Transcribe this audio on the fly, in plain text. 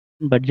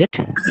budget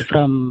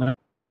from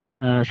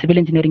civil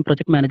engineering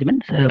project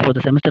management for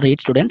the semester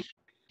 8 students.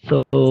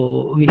 So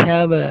we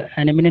have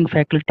an eminent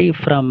faculty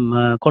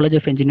from College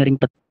of Engineering.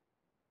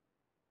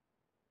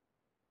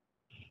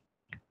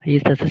 He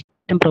is the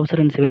assistant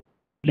professor in civil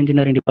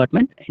engineering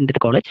department in the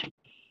college.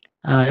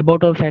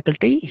 About our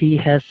faculty, he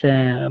has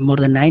more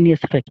than 9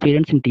 years of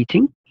experience in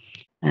teaching,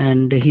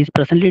 and he is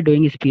presently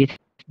doing his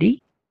PhD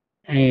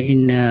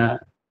in an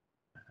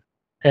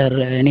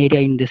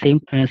area in the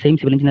same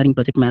civil engineering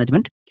project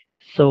management.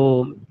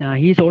 So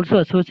he is also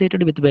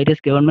associated with various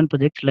government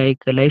projects like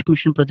Life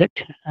Mission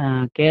Project,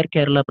 Care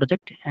Kerala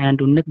Project, and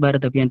Unnak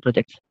Bharat Abhiyan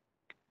projects.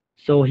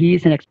 So he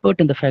is an expert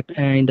in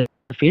the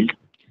field.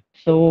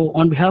 So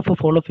on behalf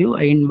of all of you,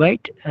 I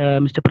invite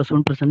Mr.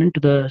 Prasoon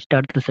to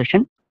start the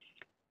session.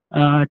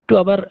 To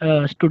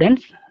our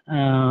students,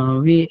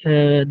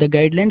 the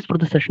guidelines for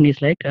the session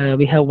is like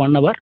we have 1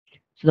 hour.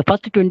 So the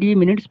first 20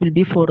 minutes will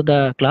be for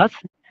the class,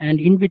 and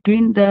in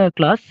between the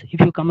class, if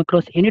you come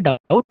across any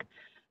doubt,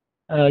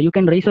 you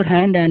can raise your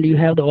hand and you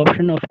have the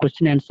option of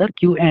question answer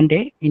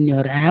Q&A in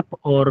your app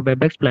or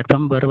WebEx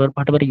platform,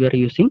 whatever you are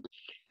using.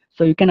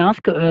 So you can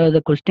ask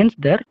the questions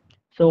there.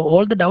 So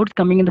all the doubts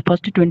coming in the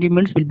first 20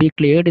 minutes will be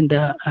cleared in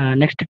the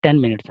next 10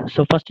 minutes.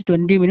 So first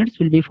 20 minutes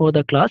will be for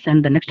the class,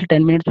 and the next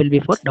 10 minutes will be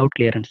for doubt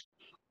clearance.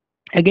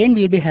 Again,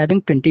 we will be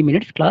having 20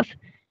 minutes class,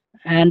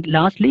 and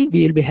lastly,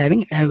 we will be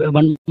having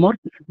one more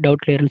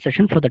doubt clearance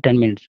session for the 10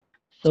 minutes.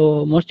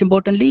 So most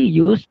importantly,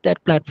 use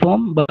that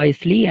platform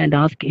wisely and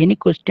ask any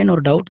question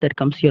or doubt that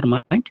comes to your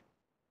mind,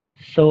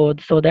 so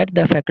that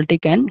the faculty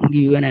can give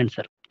you an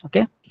answer.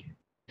 Okay.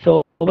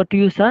 So over to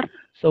you, sir.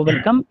 So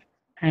welcome,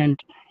 and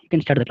you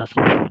can start the class.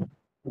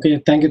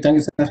 Okay, thank you,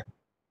 sir.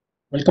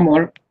 Welcome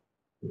all.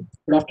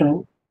 Good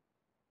afternoon.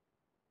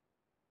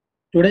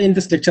 Today in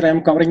this lecture, I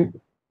am covering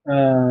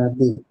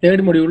the third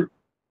module,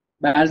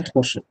 balance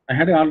portion. I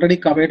had already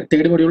covered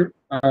third module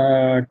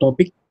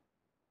topic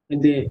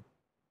in the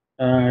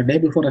day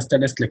before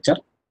yesterday's lecture,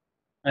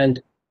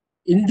 and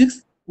in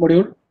this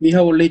module we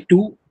have only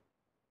 2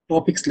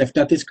 topics left,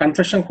 that is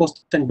conversion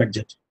cost and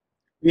budget.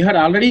 We had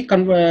already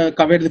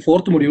covered the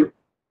 4th module,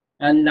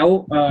 and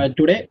now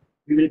today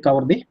we will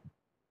cover the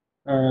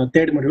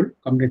 3rd module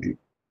completely.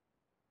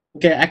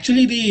 Okay,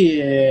 actually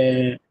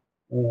the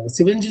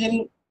civil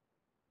engineering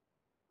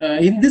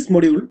in this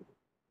module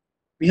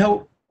we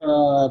have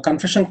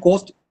conversion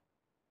cost.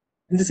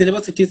 In the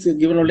syllabus it is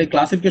given only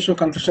classification of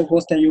conversion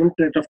cost and unit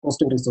rate of cost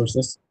of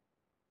resources,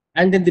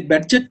 and in the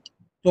budget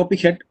topic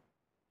head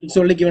it's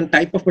only given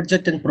type of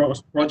budget and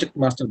project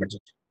master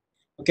budget.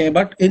 Okay,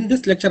 but in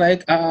this lecture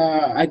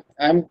I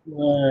am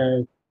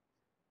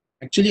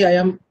actually I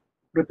am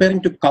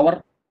preparing to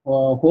cover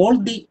all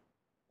the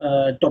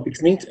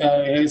topics, means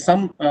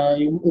some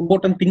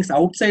important things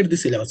outside the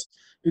syllabus.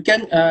 You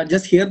can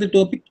just hear the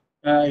topic,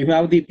 you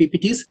have the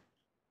PPTs,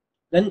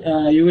 then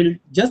you will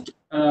just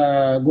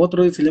go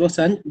through the syllabus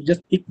and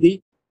just pick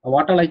the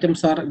what all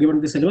items are given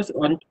in the syllabus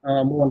and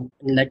move on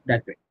like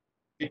that way.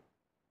 Okay.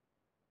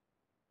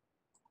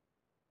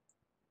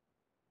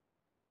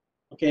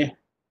 Okay.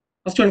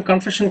 First one,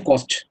 conversion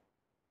cost.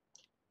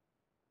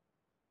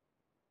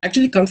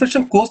 Actually,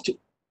 conversion cost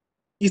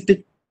is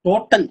the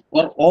total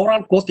or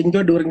overall cost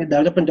incurred during the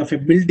development of a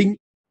building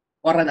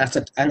or an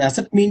asset. An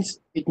asset means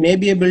it may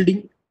be a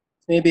building,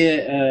 maybe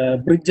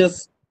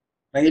bridges,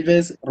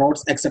 railways,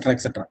 roads, etc.,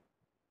 etc.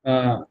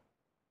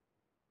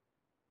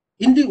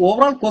 In the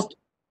overall cost,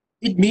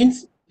 it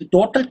means the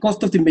total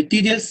cost of the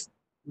materials,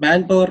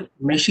 manpower,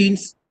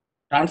 machines,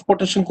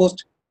 transportation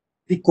cost,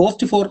 the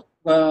cost for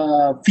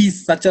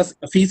fees such as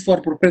fees for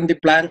preparing the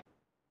plan,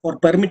 for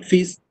permit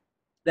fees,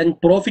 then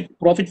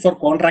profit for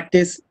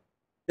contractors,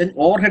 then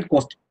overhead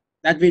cost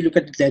that we look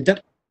at it later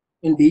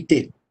in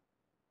detail.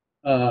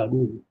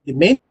 The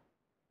main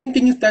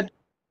thing is that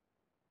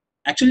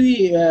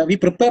actually we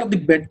prepare the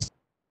budget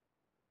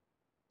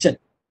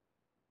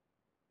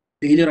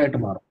failure ആയിട്ട്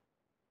മാറും.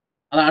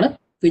 അതാണ്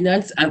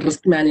finance and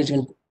risk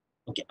management.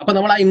 Okay, അപ്പൊ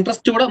നമ്മൾ ആ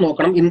interest കൂടെ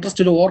നോക്കണം.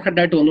 Interest ഒരു over head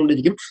ആയിട്ട്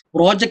വന്നുകൊണ്ടിരിക്കും.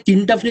 പ്രോജക്ട്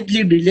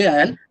ഇൻഡെഫിനിറ്റ്ലി ഡിലേ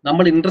ആയാൽ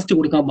നമ്മൾ ഇൻട്രസ്റ്റ്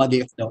കൊടുക്കാൻ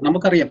ബാധ്യതയാവും.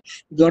 നമുക്കറിയാം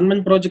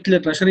ഗവൺമെന്റ് പ്രോജക്റ്റിൽ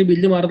ട്രഷറി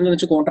ബില്ല് മാറുന്നതെന്ന്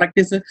വെച്ചാൽ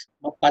കോൺട്രാക്ടേഴ്സ്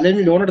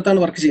പലരും ലോൺ എടുത്താണ്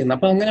വർക്ക് ചെയ്യുന്നത്.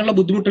 അപ്പൊ അങ്ങനെയുള്ള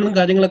ബുദ്ധിമുട്ടുകളും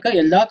കാര്യങ്ങളൊക്കെ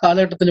എല്ലാ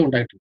കാലഘട്ടത്തിലും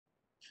ഉണ്ടായിട്ടുണ്ട്.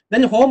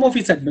 Then home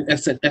office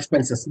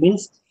expenses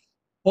means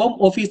home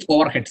office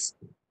over heads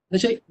എന്ന്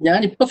വെച്ചാൽ ഞാൻ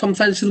ഇപ്പൊ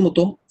സംസാരിച്ചത്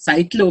മൊത്തം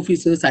സൈറ്റിലെ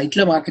ഓഫീസ്,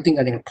 സൈറ്റിലെ മാർക്കറ്റിംഗ്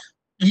കാര്യങ്ങൾ.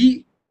 ഈ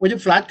ഒരു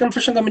ഫ്ലാറ്റ്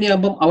കൺസ്ട്രക്ഷൻ കമ്പനി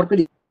ആകുമ്പോൾ അവർക്ക്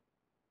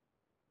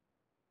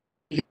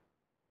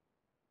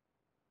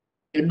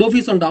ഹെഡ്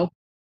ഓഫീസ് ഉണ്ടാവും.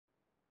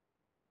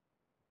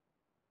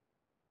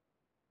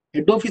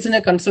 ഹെഡ് ഓഫീസിനെ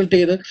കൺസൾട്ട്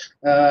ചെയ്ത്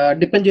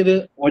ഡിപ്പെൻഡ് ചെയ്ത്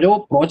ഓരോ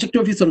പ്രോജക്റ്റ്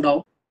ഓഫീസ്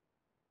ഉണ്ടാവും.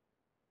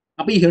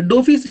 അപ്പൊ ഈ ഹെഡ്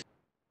ഓഫീസ്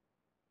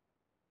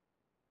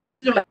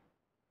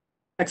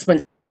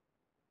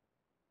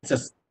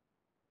എക്സ്പെൻസസ്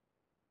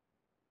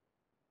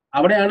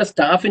അവിടെയാണ്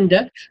സ്റ്റാഫിന്റെ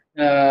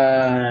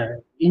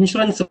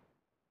ഇൻഷുറൻസ്,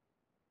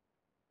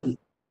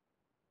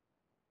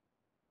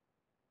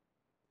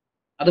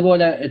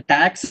 അതുപോലെ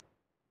ടാക്സ്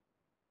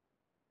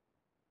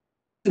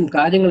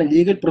കാര്യങ്ങളും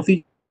ലീഗൽ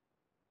പ്രൊസീജിയേഴ്സ്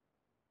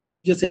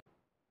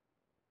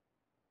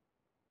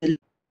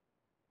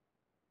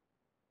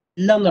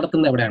എല്ലാം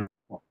നടത്തുന്നത് എവിടെയാണ്.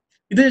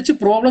 ഇത് വെച്ച്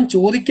പ്രോബ്ലം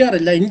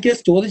ചോദിക്കാറില്ല. ഇൻ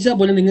കേസ് ചോദിച്ചാൽ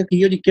പോലും നിങ്ങൾക്ക്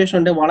ഈ ഒരു ഇക്വേഷൻ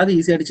ഉണ്ടെങ്കിൽ വളരെ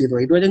ഈസി ആയിട്ട് ചെയ്തു.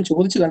 ഇതുവരെ ഞാൻ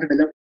ചോദിച്ചു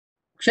കണ്ടിട്ടില്ല,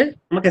 പക്ഷെ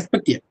നമുക്ക്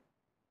എക്സ്പെക്ട് ചെയ്യാം.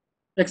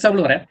 എക്സാമ്പിൾ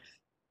പറയാം.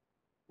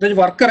 ഇതൊരു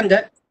വർക്കറിന്റെ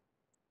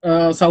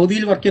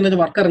സൗദിയിൽ വർക്ക് ചെയ്യുന്ന ഒരു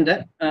വർക്കറിന്റെ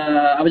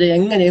അവര്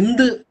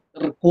എന്ത്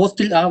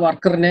കോസ്റ്റിൽ ആ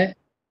വർക്കറിനെ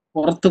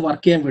പുറത്ത്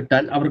വർക്ക് ചെയ്യാൻ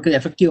വിട്ടാൽ അവർക്ക്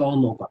എഫക്റ്റീവ് ആവും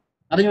നോക്കാം.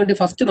 അതിനുവേണ്ടി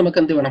ഫസ്റ്റ് നമുക്ക്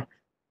എന്ത് വേണം?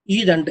 ഈ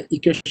രണ്ട്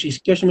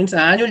equation means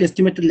annual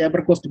estimated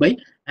labour cost by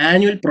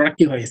annual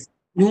productive hours.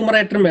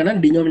 ന്യൂമറേറ്ററും വേണം,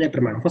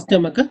 ഡിനോമിനേറ്ററും വേണം. ഫസ്റ്റ്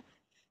നമുക്ക്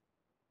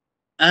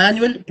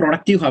ആനുവൽ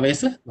പ്രൊഡക്റ്റീവ്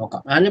ഹവേഴ്സ്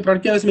നോക്കാം. ആനുവൽ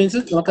പ്രൊഡക്റ്റീവ് ഹവേഴ്സ് മീൻസ്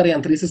നമുക്കറിയാം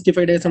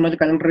 365 ഡേയ്സ് ആണ്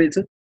കലണ്ടർ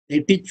ഡേയ്സ്,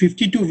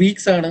 52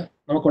 വീക്സ് ആണ്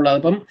നമുക്കുള്ളത്.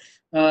 അപ്പം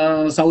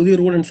സൗദി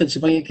റൂൾ അനുസരിച്ച്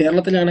ഇപ്പൊ ഈ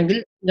കേരളത്തിലാണെങ്കിൽ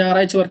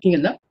ഞായറാഴ്ച വർക്കിംഗ്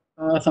അല്ല,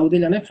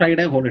 സൗദിയിലാണെങ്കിൽ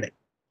ഫ്രൈഡേ ഹോളിഡേ.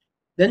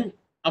 ദെൻ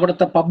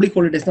അവിടുത്തെ പബ്ലിക്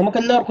ഹോളിഡേസ് നമുക്ക്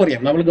എല്ലാവർക്കും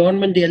അറിയാം. നമ്മൾ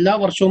ഗവൺമെന്റ് എല്ലാ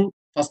വർഷവും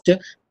ഫസ്റ്റ്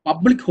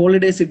പബ്ലിക്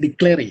ഹോളിഡേസ്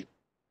ഡിക്ലെയർ ചെയ്യും.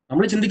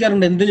 നമ്മൾ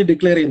ചിന്തിക്കാറുണ്ട് എന്തിന്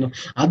ഡിക്ലെയർ ചെയ്യുന്നു,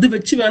 അത്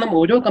വെച്ച് വേണം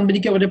ഓരോ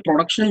കമ്പനിക്ക് അവരുടെ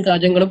പ്രൊഡക്ഷനും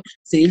കാര്യങ്ങളും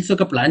സെയിൽസും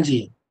ഒക്കെ പ്ലാൻ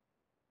ചെയ്യാൻ.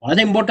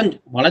 വളരെ ഇമ്പോർട്ടൻറ്റ്,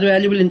 വളരെ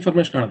വാല്യുബിൾ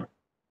ഇൻഫർമേഷൻ ആണ്.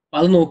 അപ്പൊ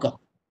അത് നോക്കാം.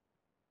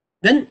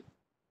 ദെൻ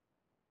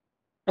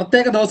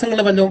പ്രത്യേക ദിവസങ്ങൾ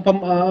വല്ലതും ഇപ്പം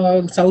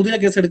സൗദിയിലെ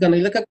കേസ്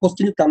എടുക്കുകയാണെങ്കിൽ ഇതൊക്കെ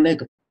ക്വസ്റ്റ്യൻ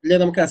തന്നേക്കും, ഇല്ലേ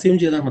നമുക്ക് അസ്യൂം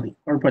ചെയ്താൽ മതി,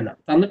 കുഴപ്പമില്ല.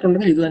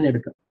 തന്നിട്ടുണ്ടെങ്കിൽ ഇത് തന്നെ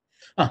എടുക്കാം.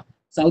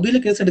 സൗദിയിലെ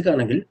കേസ്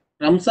എടുക്കുകയാണെങ്കിൽ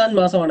റംസാൻ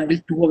മാസമാണെങ്കിൽ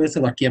 2 hours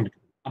വർക്ക് ചെയ്യാൻ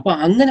പറ്റും. അപ്പൊ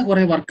അങ്ങനെ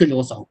കുറെ വർക്ക്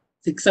ലോസ് ആവും.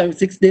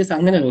 6 ഡേയ്സ്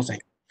അങ്ങനെ ലോസ്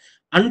ആയി.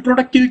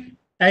 Unproductive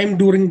time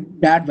during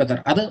bad weather,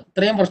 അത്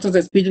ഇത്രയും വർഷത്തെ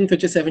എക്സ്പീരിയൻസ്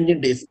വെച്ച് 17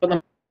 ഡേയ്സ്. ഇപ്പൊ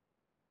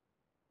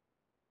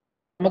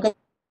നമുക്ക്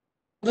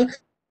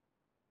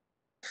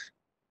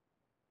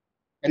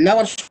എല്ലാ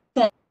വർഷവും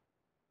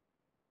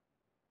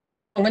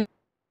അങ്ങനെ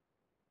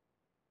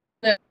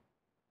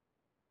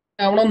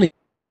ആവണമെന്നില്ല.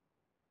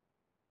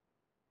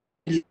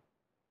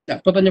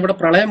 ഇപ്പൊ തന്നെ ഇവിടെ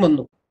പ്രളയം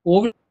വന്നു,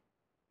 കോവിഡ്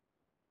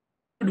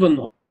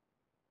വന്നു.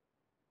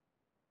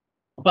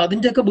 അപ്പൊ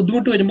അതിന്റെയൊക്കെ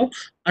ബുദ്ധിമുട്ട് വരുമ്പോൾ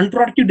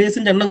അൺപ്രൊഡക്റ്റീവ്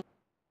ഡേയ്സിന്റെ എണ്ണം,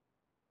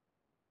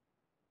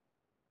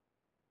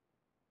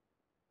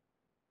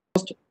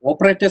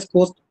 operators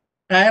cost,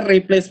 tyre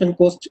replacement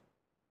cost,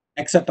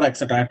 etcetera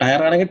etcetera.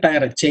 Tyre ആണെങ്കിൽ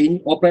ടയർ, ചെയിൻ,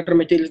 ഓപ്പറേറ്റർ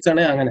മെറ്റീരിയൽസ്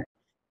ആണെങ്കിൽ അങ്ങനെ.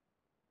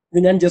 ഇത്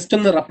ഞാൻ ജസ്റ്റ്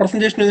ഒന്ന്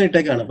റെപ്രസെന്റേഷൻ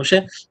ഇട്ടേക്കാണ്. പക്ഷെ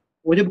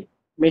ഒരു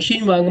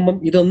മെഷീൻ വാങ്ങുമ്പോൾ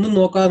ഇതൊന്നും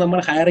നോക്കാതെ നമ്മൾ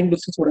ഹയറിംഗ്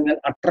ബിസിനസ് തുടങ്ങിയാൽ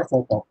അട്ടർ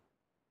ഫ്ലോപ്പ് ആവും.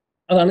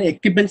 അതാണ്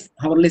എക്വിപ്മെന്റ്സ്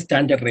ഹവർലി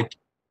സ്റ്റാൻഡേർഡ് റേറ്റ്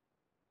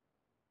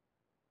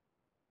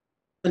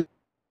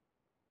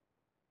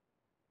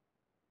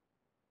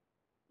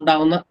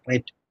ഉണ്ടാവുന്ന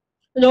റേറ്റ്.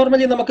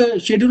 നോർമലി നമുക്ക്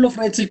ഷെഡ്യൂൾ ഓഫ്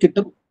റേറ്റ്സിൽ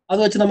കിട്ടും. അത്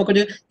വെച്ച്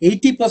നമുക്കൊരു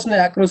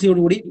 80%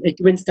 ആക്യുറസിയോടുകൂടി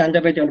എക്വിപ്മെന്റ്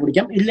സ്റ്റാൻഡേർഡ് റേറ്റ്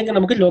കണ്ടുപിടിക്കാം. ഇല്ലെങ്കിൽ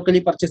നമുക്ക്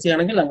ലോക്കലി പർച്ചേസ്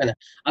ചെയ്യുകയാണെങ്കിൽ അങ്ങനെ.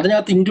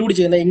 അതിനകത്ത് ഇൻക്ലൂഡ്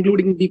ചെയ്യുന്ന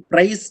including the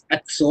price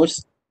at source,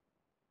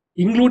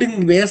 including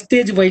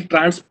wastage while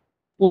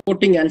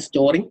transporting and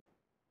storing,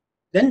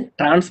 then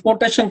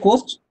transportation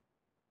cost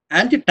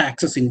and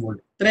taxes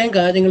involved. ഇത്രയും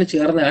കാര്യങ്ങൾ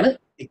ചേർന്നാണ്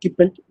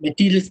എക്വിപ്മെന്റ്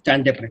മെറ്റീരിയൽ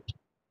സ്റ്റാൻഡേർഡ് റേറ്റ്.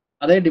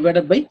 അതേ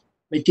ഡിവൈഡഡ് ബൈ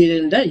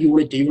മെറ്റീരിയലിന്റെ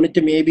unit.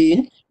 Unit may be in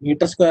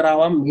metre square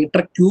ആവാം,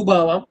 metre cube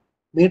ആവാം,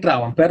 metre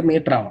ആവാം, per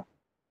metre ആവാം.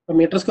 ഇപ്പൊ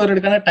മീറ്റർ സ്ക്വയർ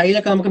എടുക്കുകയാണെങ്കിൽ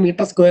ടൈലൊക്കെ നമുക്ക്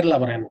മീറ്റർ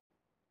സ്ക്വയറിലാണ് പറയുന്നത്.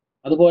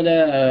 അതുപോലെ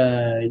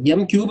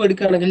എം ക്യൂബ്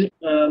എടുക്കുകയാണെങ്കിൽ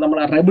നമ്മൾ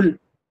റെബിൾ,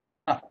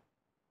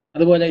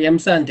 അതുപോലെ എം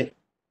സാൻഡ്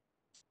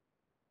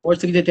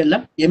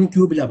എല്ലാം എം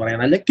ക്യൂബിലാണ്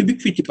പറയുന്നത്, അല്ലെ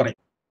ക്യൂബിക് ഫീറ്റ് പറയും.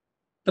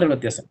 ഇത്ര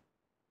വ്യത്യാസം.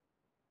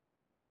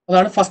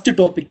 അതാണ് ഫസ്റ്റ്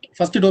ടോപ്പിക്.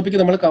 ഫസ്റ്റ് ടോപ്പിക്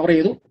നമ്മൾ കവർ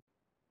ചെയ്തു.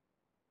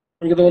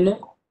 എനിക്ക് തോന്നുന്നു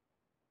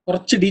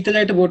കുറച്ച് ഡീറ്റെയിൽ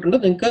ആയിട്ട് പോയിട്ടുണ്ട്.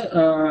 നിങ്ങൾക്ക്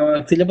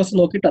സിലബസ്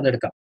നോക്കിയിട്ട്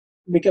അതെടുക്കാം.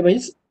 മിക്ക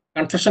means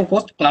construction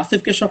cost,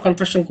 classification of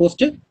construction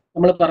cost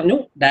നമ്മൾ പറഞ്ഞു,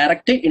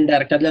 ഡയറക്റ്റ്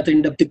ഇൻഡയറക്റ്റ്, അതിനകത്ത്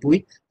ഇൻഡെപ്തി പോയി.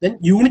 Then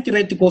unit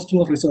rate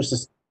costing of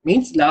resources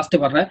means last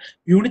പറഞ്ഞ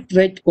unit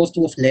rate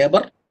costing of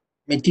labour,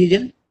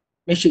 material,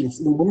 machines,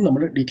 മുമ്പും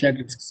നമ്മൾ ഡീറ്റെയിൽ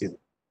ആയിട്ട് ഡിസ്കസ് ചെയ്തു.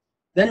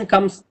 Then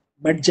comes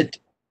budget.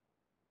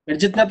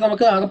 ബഡ്ജറ്റിനകത്ത്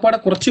നമുക്ക് ആകെപ്പാടെ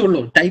കുറച്ചേ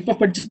ഉള്ളൂ, ടൈപ്പ് ഓഫ്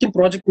ബഡ്ജറ്റും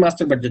പ്രോജക്ട്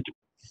മാസ്റ്റർ ബഡ്ജറ്റും.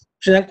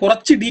 പക്ഷെ ഞാൻ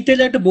കുറച്ച്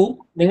ഡീറ്റെയിൽ ആയിട്ട് പോകും,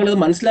 നിങ്ങളിത്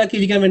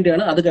മനസ്സിലാക്കിയിരിക്കാൻ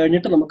വേണ്ടിയാണ്. അത്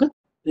കഴിഞ്ഞിട്ട് നമുക്ക്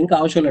നിങ്ങൾക്ക്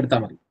ആവശ്യമുള്ള എടുത്താൽ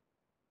മതി.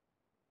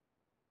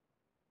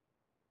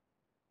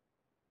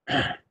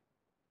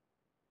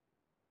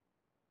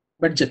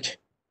 Budget.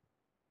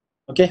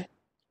 Okay,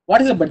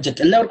 what is A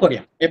budget? എല്ലാവർക്കും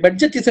അറിയാം. A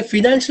budget is A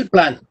financial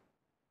plan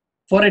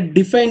for A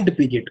defined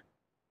period.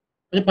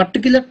 ഒരു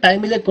പർട്ടിക്കുലർ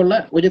ടൈമിലേക്കുള്ള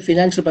ഒരു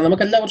ഫിനാൻഷ്യൽ പ്ലാൻ.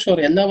 നമുക്ക് എല്ലാ വർഷവും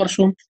അറിയാം, എല്ലാ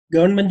വർഷവും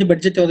ഗവൺമെന്റ്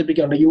ബഡ്ജറ്റ്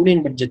അവതരിപ്പിക്കാറുണ്ട്, യൂണിയൻ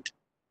ബഡ്ജറ്റ്.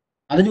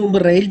 അതിനു മുമ്പ്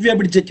റെയിൽവേ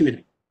ബഡ്ജറ്റ്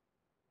വരും.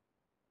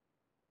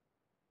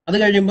 അത്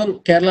കഴിയുമ്പം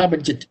കേരള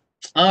ബഡ്ജറ്റ്.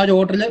 ആ ഒരു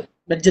ഓർഡറിൽ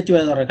ബഡ്ജറ്റ്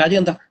വരുന്നത്. കാര്യം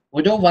എന്താ?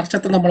 ഓരോ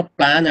വർഷത്തെ നമ്മുടെ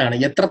പ്ലാൻ ആണ്.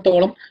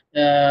 എത്രത്തോളം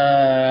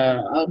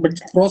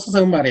പ്രോസസ്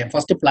ആകുമ്പോൾ അറിയാം.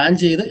 ഫസ്റ്റ് പ്ലാൻ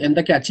ചെയ്ത്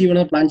എന്തൊക്കെ അച്ചീവ്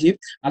ചെയ്യണമെന്ന് പ്ലാൻ ചെയ്യും,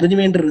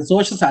 അതിനുവേണ്ടി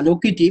റിസോഴ്സസ്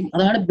അലോക്കേറ്റ് ചെയ്യും.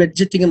 അതാണ്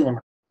ബഡ്ജറ്റിംഗ് എന്ന്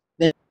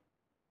പറയുന്നത്.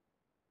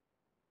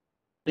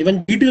 ഇവൻ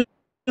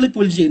വീടുകളിൽ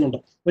പോലും ചെയ്യുന്നുണ്ട്.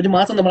 ഒരു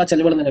മാസം നമ്മൾ ആ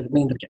ചെലവുകൾ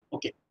നിയന്ത്രിക്കാം.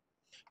 Okay,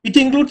 it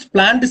includes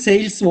planned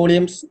sales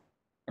volumes,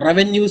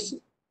 revenues,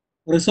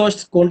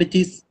 resource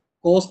quantities,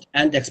 cost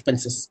and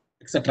expenses,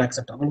 etcetera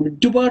etcetera.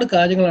 ഒരുപാട്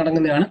കാര്യങ്ങൾ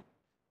അടങ്ങുന്നതാണ്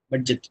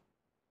budget.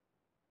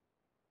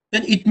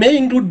 It may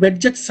include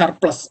budget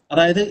surplus.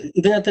 അതായത്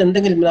ഇതിനകത്ത്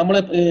എന്തെങ്കിലും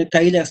നമ്മളെ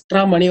കയ്യിൽ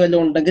എക്സ്ട്രാ മണി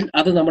വല്ലതും ഉണ്ടെങ്കിൽ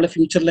അത് നമ്മളെ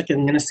ഫ്യൂച്ചറിലേക്ക്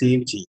എങ്ങനെ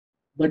സേവ് ചെയ്യും.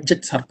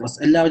 ബഡ്ജറ്റ് സർപ്ലസ്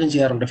എല്ലാവരും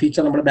ചെയ്യാറുണ്ട്.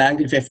 ഫ്യൂച്ചർ നമ്മുടെ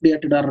ബാങ്കിൽ FD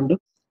ആയിട്ട് ഇടാറുണ്ട്,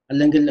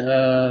 അല്ലെങ്കിൽ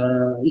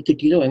ഈ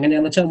കിറ്റിയിലോ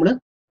എങ്ങനെയാണെന്ന് വെച്ചാൽ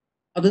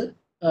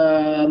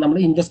നമ്മൾ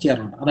ഇൻവെസ്റ്റ്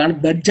ചെയ്യാറുണ്ട്. അതാണ്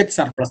ബഡ്ജറ്റ്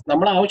സർപ്ലസ്.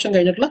 നമ്മളെ ആവശ്യം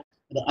കഴിഞ്ഞിട്ടുള്ള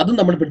അതും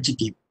നമ്മൾ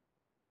ബഡ്ജറ്റ് ചെയ്യും.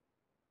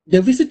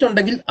 ഡെഫിസിറ്റ്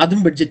ഉണ്ടെങ്കിൽ അതും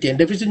ബഡ്ജറ്റ് ചെയ്യാം.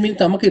 ഡെഫിസിറ്റ്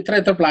മീൻസ് നമുക്ക്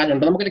ഇത്ര പ്ലാൻ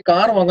ഉണ്ട്, നമുക്കൊരു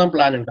കാർ വാങ്ങാൻ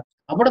പ്ലാൻ ഉണ്ട്,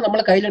 അവിടെ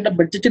നമ്മുടെ കയ്യിലുള്ള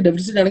ബഡ്ജറ്റ്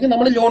ഡെഫിസിറ്റ് ആണെങ്കിൽ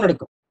നമ്മൾ ലോൺ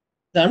എടുക്കും.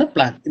 ഇതാണ്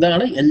പ്ലാൻ.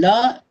 ഇതാണ് എല്ലാ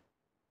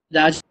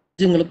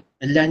രാജ്യങ്ങളും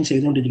എല്ലാം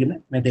ചെയ്തുകൊണ്ടിരിക്കുന്ന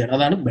മെത്തേഡ്.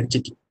 അതാണ്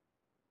budgeting.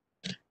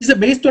 It's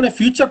based on A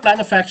future plan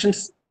of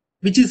actions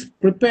which is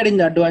prepared in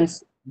advance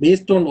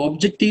based on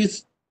objectives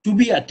to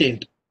B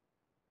attained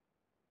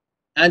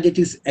and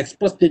it is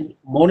expressed in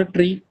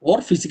monetary or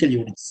physical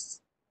units.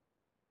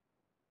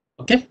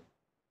 Okay,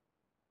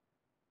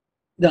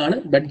 ഇതാണ്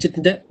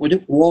ബഡ്ജറ്റിന്റെ ഒരു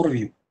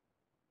overview.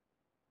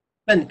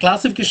 Then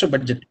classification of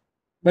budget.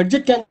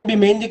 Budget can be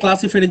mainly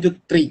classified into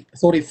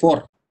 4.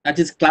 That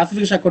is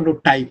classification according to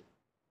time.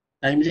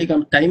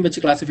 Time which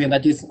classify,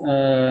 that is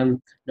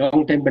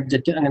long time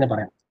budget.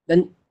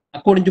 Then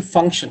according to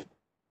function.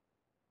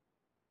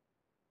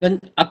 Then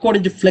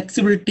according to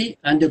flexibility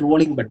and the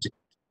rolling budget.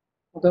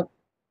 Okay,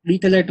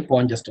 detail ആയിട്ട്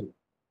പോകാൻ just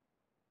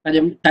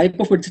കാര്യം type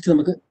of budget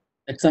നമുക്ക്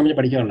എക്സാമിന്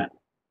പഠിക്കാനുള്ള.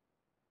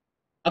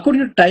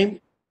 According to time,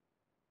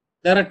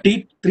 there are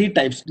three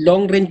types: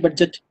 long range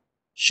budget,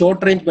 short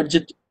range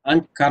budget, and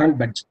current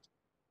budget.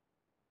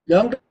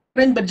 Long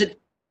range budget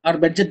are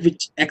budget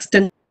which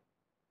extend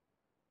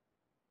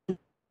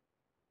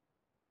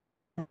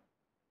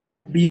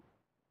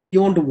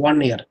beyond 1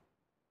 year,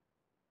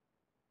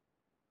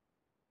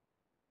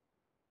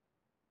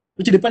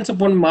 which depends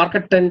upon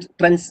market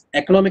trends,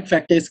 economic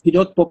factors,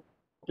 growth,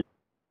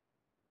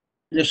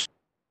 population,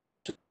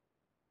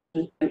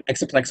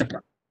 etc. etc.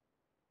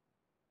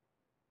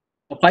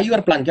 5-year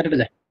plan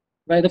കേട്ടിട്ടില്ലേ?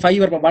 അതായത് 5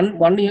 year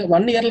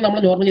 1 year നമ്മൾ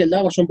normally എല്ലാ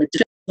വർഷവും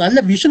budget നല്ല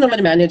vision ഉള്ള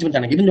ഒരു management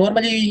ആണ്. ഇത്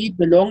നോർമലി ഈ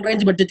ലോങ്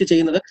റേഞ്ച് ബഡ്ജറ്റ്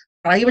ചെയ്യുന്നത്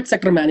പ്രൈവറ്റ്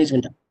സെക്ടർ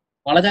മാനേജ്മെന്റ് ആണ്.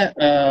 വളരെ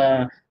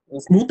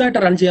സ്മൂത്ത് ആയിട്ട്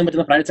റൺ ചെയ്യാൻ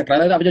പറ്റുന്ന പ്രൈവറ്റ് സെക്ടർ.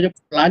 അതായത് അവരൊരു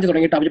പ്ലാൻ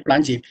തുടങ്ങിയിട്ട് അവർ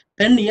പ്ലാൻ ചെയ്യും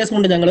 10 years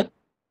കൊണ്ട് ഞങ്ങൾ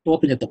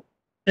ടോപ്പിലെത്തും.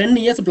 10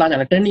 years പ്ലാൻ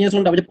ആണ്. 10 years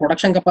കൊണ്ട് അവർ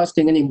പ്രൊഡക്ഷൻ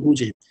കപ്പാസിറ്റി എങ്ങനെ ഇംപ്രൂവ്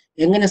ചെയ്യും,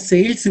 എങ്ങനെ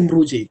സെയിൽസ്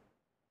ഇംപ്രൂവ് ചെയ്യും,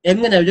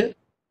 എങ്ങനെ അവർ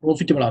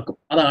പ്രോഫിറ്റബിൾ ആക്കും.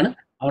 അതാണ്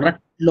അവരുടെ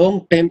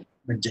ലോങ് ടൈം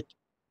ബഡ്ജറ്റ്.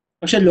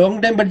 പക്ഷെ ലോങ്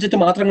ടൈം ബഡ്ജറ്റ്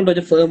മാത്രം കൊണ്ട്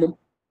ഒരു ഫേമും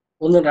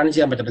ഒന്നും റൺ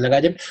ചെയ്യാൻ പറ്റത്തില്ല.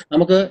 കാര്യം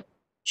നമുക്ക്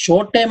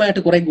ഷോർട്ട് ടൈം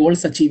ആയിട്ട് കുറെ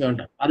ഗോൾസ് അച്ചീവ്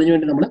ചെയ്യേണ്ട.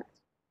 അതിനുവേണ്ടി നമ്മൾ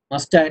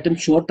മസ്റ്റ് ആയിട്ടും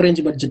ഷോർട്ട്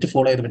റേഞ്ച് ബഡ്ജറ്റ്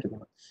ഫോളോ ചെയ്ത്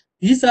പറ്റുന്നത്.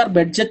 These are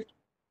budget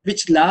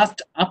which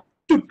last up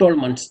to 12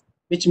 months,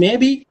 which may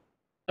be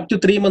up to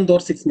 3 months or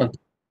 6 months.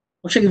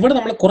 പക്ഷെ ഇവിടെ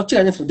നമ്മൾ കുറച്ച്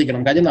കാര്യം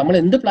ശ്രദ്ധിക്കണം. കാര്യം നമ്മൾ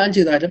എന്ത് പ്ലാൻ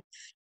ചെയ്താലും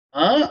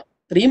ആ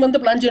 3 month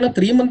പ്ലാൻ ചെയ്യണം,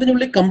 3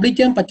 months കംപ്ലീറ്റ്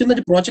ചെയ്യാൻ പറ്റുന്ന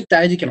ഒരു പ്രോജക്റ്റ്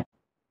ആയിരിക്കണം.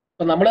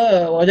 അപ്പൊ നമ്മൾ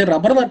ഒരു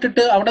റബ്ബർ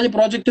നട്ടിട്ട് അവിടെ ഒരു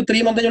പ്രോജക്റ്റ്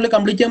 3 months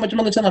കംപ്ലീറ്റ് ചെയ്യാൻ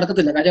പറ്റുമെന്ന് വെച്ചാൽ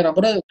നടക്കത്തില്ല. കാര്യം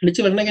റബ്ബർ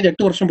കിളിച്ച് വരണമെങ്കിൽ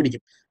 8 വർഷം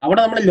പിടിക്കും.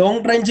 അവിടെ നമ്മൾ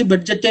ലോങ് റേഞ്ച്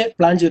ബഡ്ജറ്റ്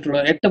പ്ലാൻ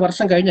ചെയ്തിട്ടുള്ളത് 8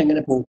 വർഷം കഴിഞ്ഞ്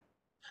എങ്ങനെ പോകും.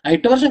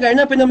 8 വർഷം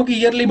കഴിഞ്ഞാൽ പിന്നെ നമുക്ക്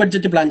ഇയർലി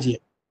ബഡ്ജറ്റ് പ്ലാൻ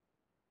ചെയ്യാം.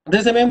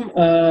 അതേസമയം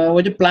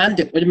ഒരു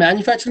പ്ലാന്റ്, ഒരു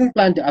മാനുഫാക്ചറിങ്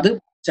പ്ലാന്റ്, അത്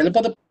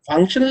ചിലപ്പോൾ അത്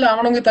ഫങ്ഷണൽ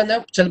ആവണമെങ്കിൽ തന്നെ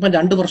ചിലപ്പോൾ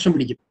 2 വർഷം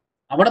പിടിക്കും.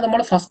 അവിടെ നമ്മൾ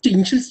ഫസ്റ്റ്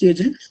ഇനിഷ്യൽ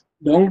സ്റ്റേജിൽ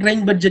ലോങ്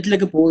റേഞ്ച്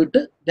ബഡ്ജറ്റിലേക്ക് പോയിട്ട്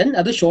ദെൻ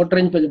അത് ഷോർട്ട്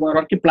റേഞ്ച്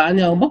വർക്ക് പ്ലാൻ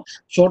ആകുമ്പോൾ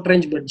ഷോർട്ട്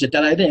റേഞ്ച് ബഡ്ജറ്റ്,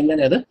 അതായത്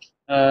എങ്ങനെ അത്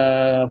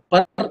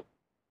പെർ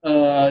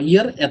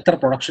ഇയർ എത്ര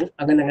പ്രൊഡക്ഷൻ,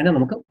 അങ്ങനെ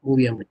നമുക്ക് മൂവ്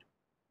ചെയ്യാൻ പറ്റും.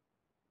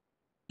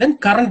 Then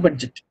current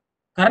budget.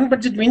 Current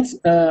budget means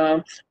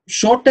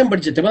short time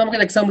budget. ഇപ്പൊ നമുക്ക്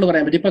എക്സാമ്പിൾ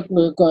പറയാൻ പറ്റും. ഇപ്പൊ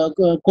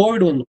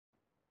കോവിഡ് വന്നു,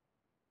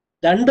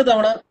 2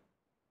 തവണ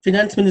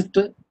ഫിനാൻസ്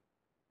മിനിസ്റ്റർ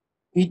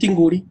മീറ്റിംഗ്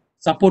കൂടി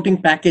സപ്പോർട്ടിങ്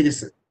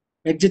പാക്കേജസ്,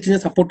 ബഡ്ജറ്റിനെ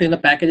സപ്പോർട്ട് ചെയ്യുന്ന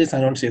പാക്കേജസ്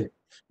അനൗൺസ് ചെയ്തു.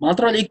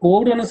 മാത്രമല്ല ഈ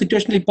കോവിഡ് വന്ന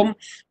സിറ്റുവേഷനിൽ ഇപ്പം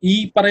ഈ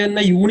പറയുന്ന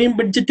യൂണിയൻ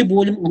ബഡ്ജറ്റ്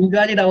പോലും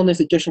ഇൻവാലിഡ് ആവുന്ന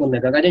സിറ്റുവേഷൻ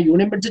വന്നേക്കാം. കാര്യം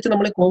യൂണിയൻ ബഡ്ജറ്റ്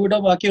നമ്മൾ കോവിഡോ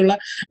ബാക്കിയുള്ള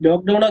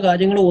ലോക്ക്ഡൌണോ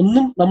കാര്യങ്ങളോ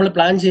ഒന്നും നമ്മൾ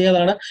പ്ലാൻ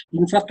ചെയ്യാതാണ്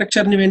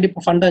ഇൻഫ്രാസ്ട്രക്ചറിന് വേണ്ടി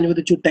ഫണ്ട്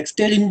അനുവദിച്ചു,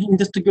 ടെക്സ്റ്റൈൽ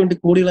ഇൻഡസ്ട്രിക്ക് വേണ്ടി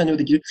കോടികൾ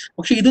അനുവദിച്ചു.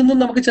 പക്ഷെ ഇതൊന്നും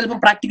നമുക്ക് ചിലപ്പോൾ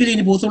പ്രാക്ടിക്കലി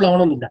ഇനി പോസിബിൾ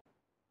ആവണമെന്നില്ല.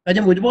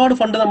 കാര്യം ഒരുപാട്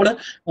ഫണ്ട് നമ്മൾ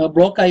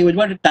ബ്ലോക്കായി,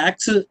 ഒരുപാട്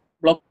ടാക്സ്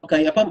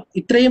ബ്ലോക്കായി. അപ്പം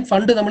ഇത്രയും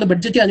ഫണ്ട് നമ്മൾ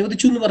ബഡ്ജറ്റ്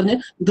അനുവദിച്ചു എന്ന് പറഞ്ഞ്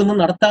ഇതൊന്നും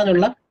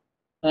നടത്താനുള്ള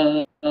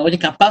ഒരു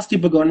കപ്പാസിറ്റി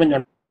ഇപ്പൊ ഗവൺമെന്റ്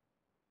ആണ്.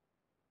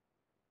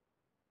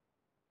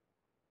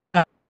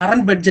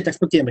 കറന്റ് ബഡ്ജറ്റ്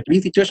എക്സ്പെക്ട് ചെയ്യാൻ പറ്റും. ഈ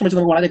സിറ്റുവേഷൻ വെച്ച്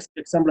നമുക്ക് വളരെ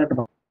എക്സാമ്പിൾ ആയിട്ട്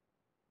പറയാം.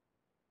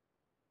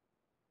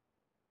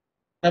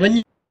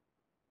 റവന്യൂ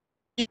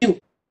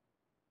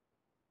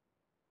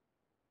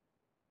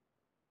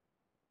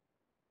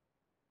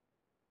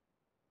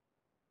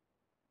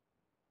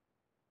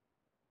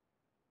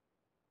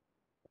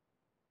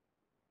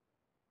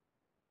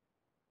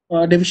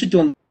ഡെഫിസിറ്റ്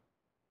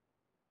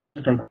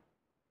വന്നിട്ടുണ്ട്.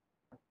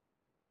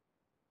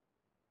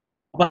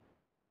 അപ്പൊ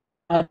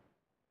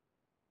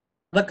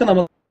അതൊക്കെ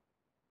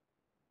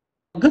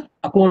നമുക്ക്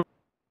അക്കൗണ്ട്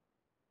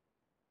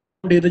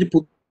ചെയ്തൊരു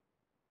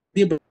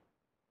പുതിയ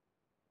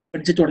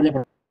ബഡ്ജറ്റ് ഉടനെ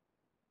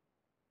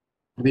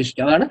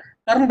പ്രതീക്ഷിക്കുക. അതാണ്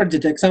കറന്റ്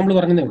ബഡ്ജറ്റ്. എക്സാമ്പിൾ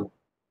പറഞ്ഞതേ ഉള്ളൂ.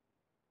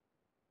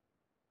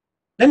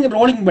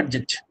 റോളിംഗ്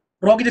ബഡ്ജറ്റ്,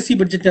 പ്രോഗ്രസീവ്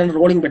ബഡ്ജറ്റ് ആണ്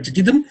റോളിംഗ് ബഡ്ജറ്റ്.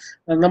 ഇതും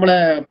നമ്മളെ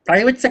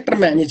പ്രൈവറ്റ് സെക്ടർ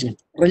മാനേജ്മെന്റ്,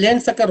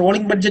 റിലയൻസ് ഒക്കെ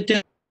റോളിംഗ് ബഡ്ജറ്റ്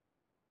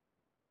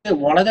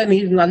വളരെ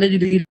നല്ല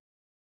രീതിയിൽ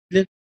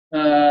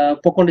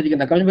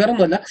പൊക്കൊണ്ടിരിക്കുന്ന. കാരണം വേറെ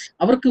ഒന്നുമല്ല,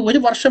 അവർക്ക് ഒരു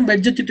വർഷം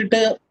ബഡ്ജറ്റ് ഇട്ടിട്ട്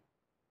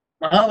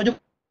ആ ഒരു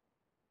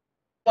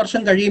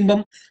വർഷം കഴിയുമ്പം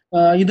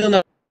ഇത്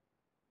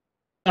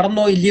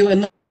നടന്നോ ഇല്ലയോ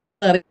എന്ന്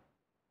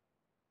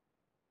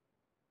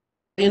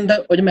അറിയേണ്ട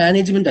ഒരു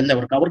മാനേജ്മെന്റ് അല്ല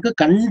അവർക്ക്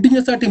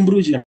കണ്ടിന്യൂസ് ആയിട്ട്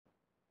ഇമ്പ്രൂവ് ചെയ്യണം.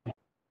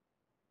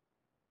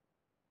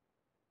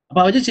 അപ്പൊ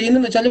അവര്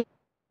ചെയ്യുന്നതെന്ന് വെച്ചാൽ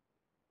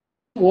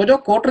ഓരോ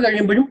ക്വാർട്ടർ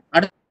കഴിയുമ്പോഴും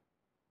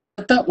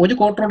അടുത്ത ഒരു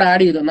ക്വാർട്ടറോട്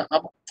ആഡ് ചെയ്ത്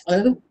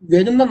അതായത്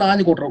വരുന്ന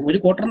 4 ക്വാർട്ടർ, ഒരു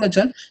ക്വാർട്ടർ എന്ന്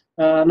വെച്ചാൽ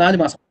 4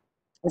 മാസം,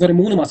 സോറി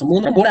 3 മാസം,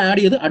 3 കൂടെ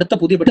ആഡ് ചെയ്ത് അടുത്ത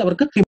പുതിയ ബഡ്ജറ്റ്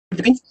അവർക്ക്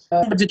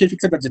ബഡ്ജറ്റ്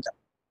ഫിക്സഡ് ബഡ്ജറ്റ്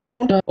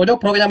ഓരോ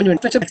പ്രോഗ്രാമിന്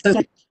വേണ്ടി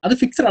അത്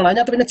ഫിക്സഡ് ആണ്.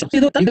 അതിനകത്ത് പിന്നെ ചെക്ക്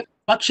ചെയ്ത്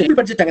പക്ഷേ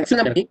ബഡ്ജറ്റ്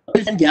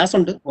അങ്ങനെ ഗ്യാസ്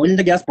ഉണ്ട്,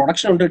 ഓയിലിന്റെ ഗ്യാസ്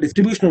പ്രൊഡക്ഷൻ ഉണ്ട്,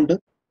 ഡിസ്ട്രിബ്യൂഷൻ ഉണ്ട്,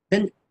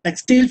 ദെൻ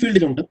ടെക്സ്റ്റൈൽ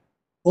ഫീൽഡിലുണ്ട്,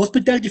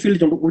 ഹോസ്പിറ്റാലിറ്റി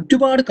ഫീൽഡിലുണ്ട്.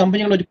 ഒരുപാട്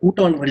കമ്പനികൾ ഒരു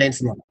കൂട്ടമാണ് റിലയൻസ്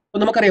എന്ന് പറഞ്ഞത്. അപ്പൊ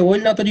നമുക്കറിയാം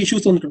ഓയിലിനകത്ത് ഒരു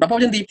ഇഷ്യൂസ് വന്നിട്ടുണ്ട്. അപ്പോൾ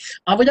അവരെന്ത് ചെയ്യും,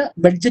 അവരുടെ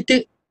ബഡ്ജറ്റ്,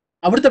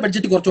 അവിടുത്തെ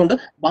ബഡ്ജറ്റ് കുറച്ചുകൊണ്ട്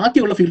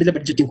ബാക്കിയുള്ള ഫീൽഡിലെ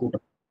ബഡ്ജറ്റും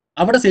കൂട്ടും,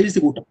 അവിടെ സെയിൽസ്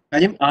കൂട്ടും.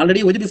 കാര്യം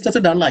ആൾറെഡി ഒരു ബിസിനസ്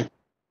ഡള്ളായി,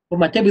 അപ്പോൾ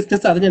മറ്റേ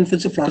ബിസിനസ്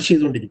അതിനനുസരിച്ച് ഫ്ലഷ്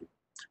ചെയ്തുകൊണ്ടിരിക്കും.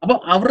 അപ്പൊ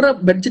അവരുടെ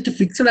ബഡ്ജറ്റ്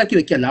ഫിക്സഡ് ആക്കി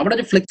വെക്കല്ല, അവിടെ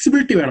ഒരു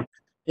ഫ്ലെക്സിബിലിറ്റി വേണം,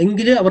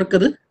 എങ്കിലേ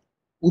അവർക്കത്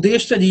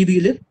ഉദ്ദേശിച്ച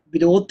രീതിയിൽ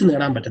ഗ്രോത്ത്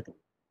നേടാൻ പറ്റത്തുള്ളൂ.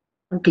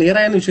 ക്ലിയർ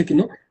ആയെന്ന്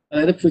വിശ്വസിക്കുന്നു.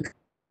 അതായത്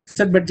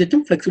fixed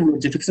ബഡ്ജറ്റും flexible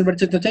budget. Fixed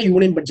budget വെച്ചാൽ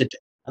യൂണിയൻ ബഡ്ജറ്റ്,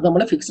 അത്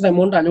നമ്മൾ ഫിക്സഡ്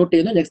എമൗണ്ട് അലോട്ട്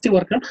ചെയ്യുന്നു, നെക്സ്റ്റ്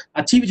വർക്ക്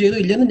അച്ചീവ് ചെയ്തു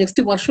ഇല്ലെന്ന്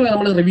നെക്സ്റ്റ് വർഷം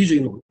നമ്മൾ റിവ്യൂ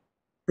ചെയ്യുന്നുള്ളൂ.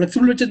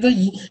 Flexible budget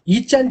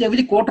each and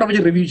every quarter our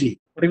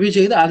review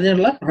ചെയ്ത്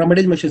അതിനുള്ള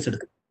റെമഡിയൽ മെഷേഴ്സ്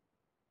എടുക്കും.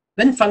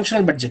 ദെൻ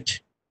ഫങ്ഷണൽ ബഡ്ജറ്റ്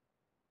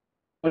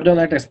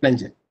ഓരോന്നായിട്ട് എക്സ്പ്ലെയിൻ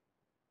ചെയ്യാം.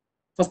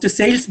 First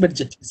sales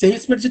budget.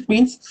 Sales budget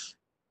means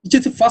it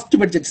is first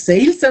budget.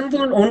 Sales എന്ത്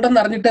ഉണ്ടെന്ന്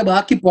അറിഞ്ഞിട്ട്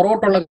ബാക്കി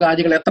പുറകോട്ടുള്ള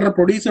കാര്യങ്ങൾ, എത്ര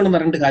പ്രൊഡ്യൂസ് ചെയ്യണമെന്ന്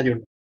അറിഞ്ഞിട്ട്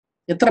കാര്യമുള്ളൂ,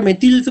 എത്ര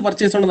മെറ്റീരിയൽസ്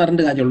പർച്ചേസ് ചെയ്യണമെന്ന്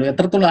അറിഞ്ഞിട്ട് കാര്യമുള്ളൂ,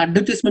 എത്രത്തോളം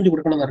അഡ്വർടൈസ്മെന്റ്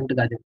കൊടുക്കണമെന്ന് അറിഞ്ഞിട്ട്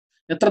കാര്യമുള്ളൂ,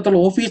 എത്രത്തോളം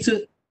ഓഫീസ്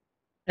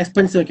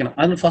എക്സ്പെൻസ് വെക്കണം,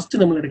 അതിന് ഫസ്റ്റ്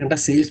നമ്മൾ എടുക്കേണ്ട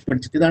സെയിൽസ്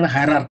ബഡ്ജറ്റ്. ഇതാണ്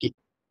ഹയറാർക്കി.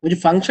 ഒരു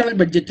ഫങ്ഷണൽ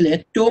ബഡ്ജറ്റിൽ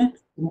ഏറ്റവും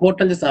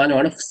ഇമ്പോർട്ടന്റ്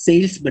സാധനമാണ്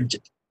സെയിൽസ്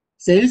ബഡ്ജറ്റ്.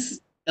 സെയിൽസ്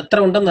എത്ര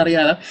ഉണ്ടെന്ന്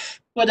അറിയാതെ,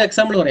 ഇപ്പോൾ ഒരു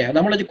എക്സാമ്പിൾ പറയാം,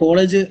 നമ്മളൊരു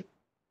കോളേജ്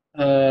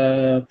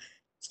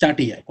സ്റ്റാർട്ട്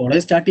ചെയ്യുക.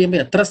 കോളേജ് സ്റ്റാർട്ട്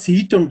ചെയ്യുമ്പോൾ എത്ര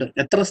സീറ്റ് ഉണ്ട്,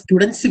 എത്ര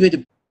സ്റ്റുഡൻസ്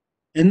വരും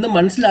എന്ന്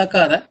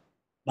മനസ്സിലാക്കാതെ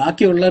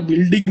ബാക്കിയുള്ള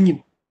ബിൽഡിങ്ങും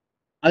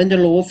അതിൻ്റെ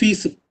ഉള്ള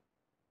ഓഫീസും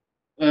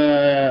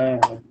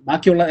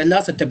ബാക്കിയുള്ള എല്ലാ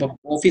സെറ്റപ്പും,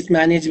 ഓഫീസ്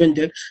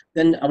മാനേജ്മെന്റ്,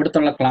 ദെൻ അവിടുത്തെ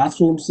ക്ലാസ്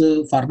റൂംസ്,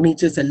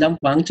 ഫർണിച്ചേഴ്സ് എല്ലാം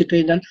വാങ്ങിച്ചിട്ട്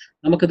കഴിഞ്ഞാൽ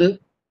നമുക്കത്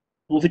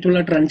പ്രോഫിറ്റബിൾ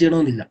ആയിട്ട് റൺ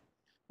ചെയ്യണമെന്നില്ല.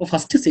 അപ്പോൾ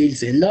ഫസ്റ്റ്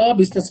സെയിൽസ്, എല്ലാ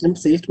ബിസിനസ്സിലും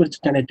സെയിൽസ്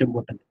ബഡ്ജറ്റാണ് ഏറ്റവും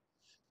important.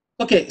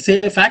 Okay,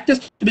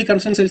 factors to B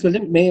concern sales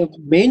budget.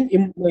 Main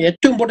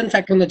ഏറ്റവും ഇമ്പോർട്ടൻറ്റ്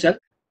ഫാക്ടർ എന്ന് വെച്ചാൽ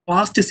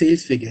പാസ്റ്റ്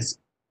സെയിൽസ് ഫിഗേഴ്സ്,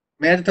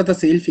 നേരത്തെ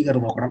സെയിൽ ഫിഗർ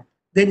നോക്കണം.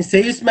 ദെൻ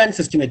സെയിൽസ്മാൻസ്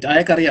എസ്റ്റിമേറ്റ്,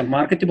 അയാൾക്കറിയാം,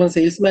 മാർക്കറ്റിൽ പോകുന്ന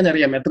സെയിൽസ്മാൻ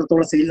അറിയാം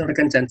എത്രത്തോളം സെയിൽ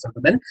നടക്കാൻ ചാൻസ് ഉണ്ട്.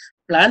 Then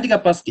plant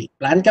capacity.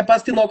 Plant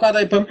capacity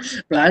നോക്കാതെ ഇപ്പം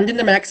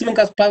പ്ലാന്റിന്റെ maximum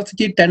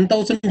capacity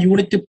 10,000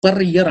 unit per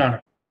year ആണ്.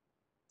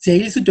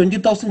 സെയിൽസ്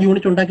 20,000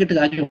 യൂണിറ്റ് ഉണ്ടാക്കിയിട്ട്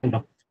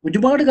കാര്യമുണ്ടോ?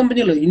 ഒരുപാട്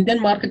കമ്പനികൾ, ഇന്ത്യൻ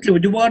മാർക്കറ്റിൽ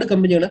ഒരുപാട്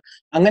കമ്പനികൾ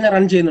അങ്ങനെ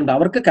റൺ ചെയ്യുന്നുണ്ട്.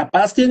 അവർക്ക്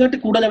കപ്പാസിറ്റിയെക്കാട്ടി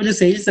കൂടുതൽ അവർ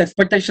സെയിൽസ്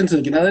എക്സ്പെക്ടേഷൻസ്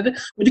വെക്കുന്നത്, അതായത്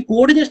ഒരു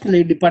കോർഡിനേഷൻ അല്ലേ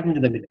ഈ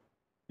ഡിപ്പാർട്ട്മെന്റ് തമ്മിൽ.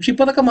 പക്ഷെ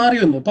ഇപ്പൊ അതൊക്കെ മാറി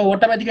വന്നു. ഇപ്പൊ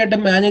ഓട്ടോമാറ്റിക്കായിട്ട്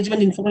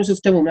മാനേജ്മെന്റ് ഇൻഫർമേഷൻ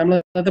സിസ്റ്റവും നമ്മൾ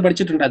നേരത്തെ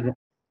പഠിച്ചിട്ടുണ്ടായിരുന്നു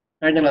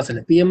കഴിഞ്ഞ ക്ലാസ്സിൽ,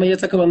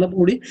 PMIS ഒക്കെ വന്നപ്പോൾ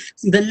കൂടി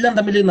ഇതെല്ലാം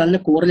തമ്മിൽ നല്ല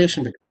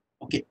കോറിലേഷൻ വരും.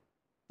 Okay,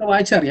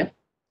 വായിച്ചറിയാം.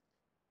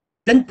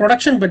 Then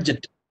production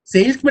budget.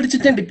 Sales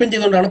ബഡ്ജറ്റിനെ depend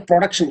ചെയ്തുകൊണ്ടാണ്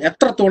പ്രൊഡക്ഷൻ,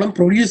 എത്രത്തോളം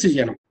പ്രൊഡ്യൂസ്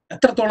ചെയ്യണം,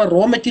 എത്രത്തോളം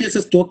റോ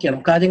മെറ്റീരിയൽസ് സ്റ്റോക്ക്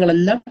ചെയ്യണം,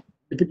 കാര്യങ്ങളെല്ലാം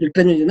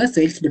ഡിപ്പെൻഡ് ചെയ്യുന്ന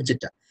സെയിൽസ്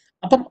ബഡ്ജറ്റാണ്.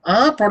 അപ്പം ആ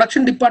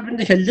പ്രൊഡക്ഷൻ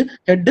ഡിപ്പാർട്ട്മെന്റ്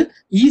ഹെഡ്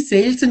ഈ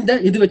സെയിൽസിന്റെ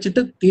ഇത്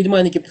വെച്ചിട്ട്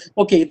തീരുമാനിക്കും,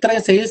 ഓക്കെ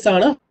ഇത്രയും സെയിൽസ്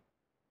ആണ്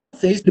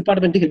സെയിൽസ്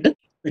ഡിപ്പാർട്ട്മെന്റ് ഹെഡ്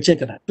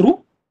വെച്ചേക്കുന്നത് ത്രൂ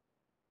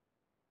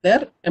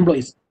ദെയർ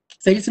എംപ്ലോയീസ്.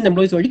 സെയിൽസിന്റെ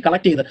എംപ്ലോയീസ് വഴി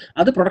കളക്ട് ചെയ്ത്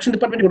അത് പ്രൊഡക്ഷൻ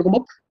ഡിപ്പാർട്ട്മെന്റ്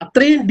കൊടുക്കുമ്പോൾ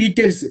അത്രയും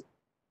ഡീറ്റെയിൽസ്,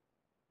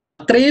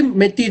 അത്രയും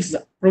മെറ്റീരിയൽസ്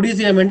പ്രൊഡ്യൂസ്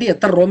ചെയ്യാൻ വേണ്ടി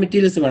എത്ര റോ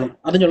മെറ്റീരിയൽസ് വേണം,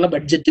 അതിനുള്ള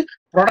ബഡ്ജറ്റ്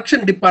പ്രൊഡക്ഷൻ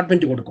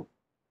ഡിപ്പാർട്ട്മെന്റ് കൊടുക്കും.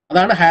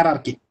 അതാണ്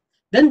ഹയറാർക്കി.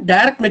 Then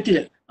direct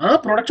material. ആ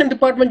പ്രൊഡക്ഷൻ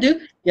ഡിപ്പാർട്ട്മെന്റ്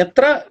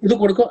എത്ര ഇത്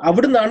കൊടുക്കും,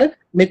 അവിടുന്നാണ്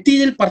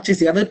മെറ്റീരിയൽ പർച്ചേസ്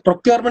ചെയ്യുക. അത്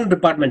പ്രൊക്യൂർമെന്റ്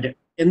ഡിപ്പാർട്ട്മെന്റ്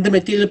എന്ത്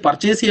മെറ്റീരിയൽ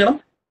പർച്ചേസ് ചെയ്യണം,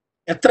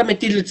 എത്ര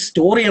മെറ്റീരിയൽ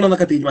സ്റ്റോർ ചെയ്യണം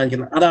എന്നൊക്കെ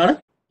തീരുമാനിക്കുന്നത്. അതാണ്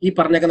ഈ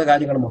പറഞ്ഞേക്കുന്ന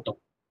കാര്യങ്ങൾ മൊത്തം.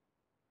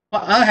 അപ്പൊ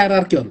ആ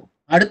ഹയറാർക്കി വന്നു.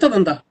 അടുത്തത്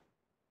എന്താ?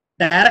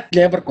 Direct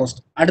labour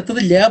cost. അടുത്തത്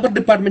ലേബർ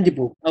ഡിപ്പാർട്ട്മെന്റിൽ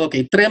പോകും. അതൊക്കെ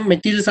ഇത്രയും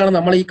മെറ്റീരിയൽസ് ആണ്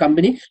നമ്മൾ ഈ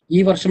കമ്പനി ഈ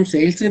വർഷം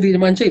സെയിൽസിന്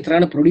തീരുമാനിച്ചത്,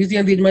 ഇത്രയാണ് പ്രൊഡ്യൂസ്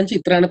ചെയ്യാൻ തീരുമാനിച്ചത്,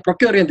 ഇത്രയാണ്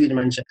പ്രൊക്യൂർ ചെയ്യാൻ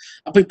തീരുമാനിച്ചത്.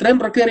 അപ്പൊ ഇത്രയും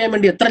പ്രൊക്യൂർ ചെയ്യാൻ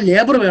വേണ്ടി എത്ര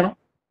ലേബർ വേണം,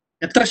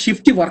 എത്ര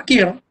ഷിഫ്റ്റ് വർക്ക്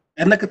ചെയ്യണം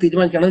എന്നൊക്കെ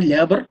തീരുമാനിക്കണം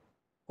ലേബർ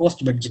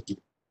കോസ്റ്റ് ബഡ്ജറ്റ്.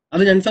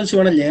 അതിനനുസരിച്ച്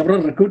വേണം ലേബർ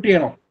റിക്രൂട്ട്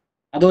ചെയ്യണോ,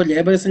 അതോ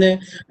ലേബേഴ്സിനെ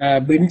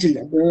ബെഞ്ചിൽ,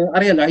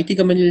 അറിയാലോ IT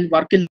കമ്പനിയിൽ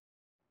വർക്കിൽ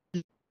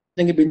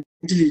അല്ലെങ്കിൽ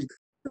ബെഞ്ചിൽ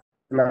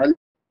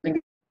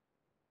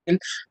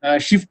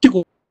ഷിഫ്റ്റ്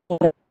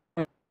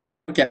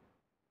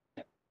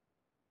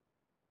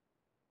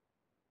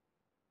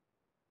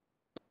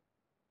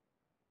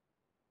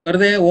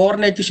വെറുതെ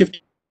ഓവർനൈറ്റ്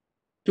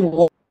ഷിഫ്റ്റ്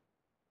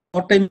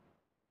ഓവർ ടൈം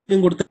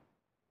കൊടുത്ത്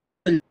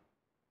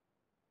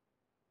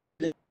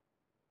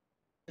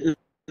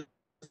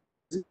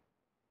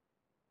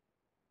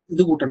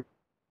ഇത് കൂട്ടണം.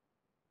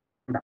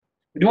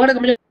 ഒരുപാട്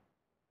കമ്പനി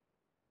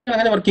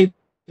അങ്ങനെ വർക്ക്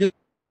ചെയ്ത്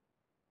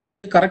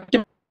കറക്റ്റ്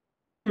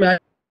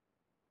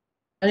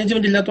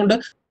മാനേജ്മെന്റ് ഇല്ലാത്തതുകൊണ്ട്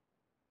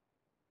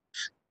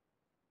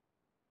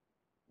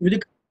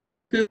ഇവർക്ക്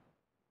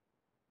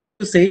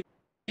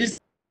സെയിൽസ്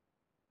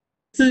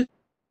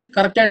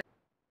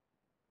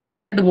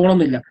കറക്റ്റായിട്ട്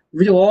പോകണമെന്നില്ല.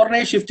 ഇവർ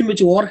ഓവർനൈറ്റ് ഷിഫ്റ്റും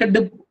വെച്ച് ഓവർ ഹെഡ്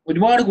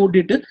ഒരുപാട്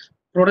കൂട്ടിയിട്ട്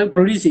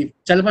പ്രൊഡ്യൂസ് ചെയ്യും.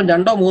 ചിലപ്പോൾ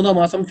 2-3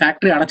 മാസം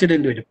ഫാക്ടറി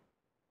അടച്ചിടേണ്ടി വരും.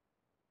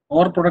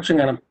 ഓവർ പ്രൊഡക്ഷൻ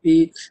കാണാം. ഈ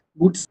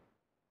ഗുഡ്സ്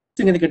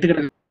ഇങ്ങനെ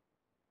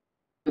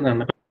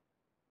കെട്ടിക്കിടക്കുന്നതാണ്.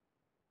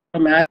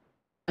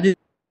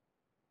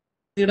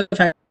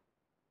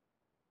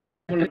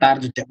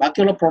 ടാർജറ്റ്,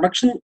 ബാക്കിയുള്ള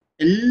പ്രൊഡക്ഷൻ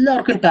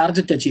എല്ലാവർക്കും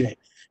ടാർജറ്റ് അച്ചീവ് ആയി,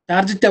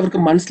 ടാർജറ്റ് അവർക്ക്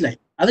മനസ്സിലായി.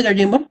 അത്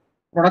കഴിയുമ്പം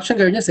പ്രൊഡക്ഷൻ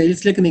കഴിഞ്ഞ്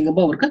സെയിൽസിലേക്ക്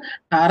നീങ്ങുമ്പോൾ അവർക്ക്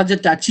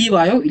ടാർജറ്റ് അച്ചീവ്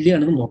ആയോ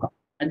ഇല്ലയാണെന്ന് നോക്കാം.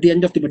 at the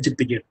end of the budget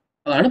period.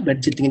 അതാണ്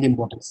ബഡ്ജറ്റിംഗിന്റെ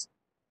ഇമ്പോർട്ടൻസ്.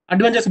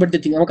 അഡ്വാൻറ്റേജ്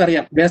ബഡ്ജറ്റിംഗ്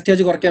നമുക്കറിയാം,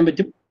 വേസ്റ്റേജ് കുറയ്ക്കാൻ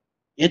പറ്റും.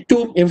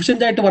 ഏറ്റവും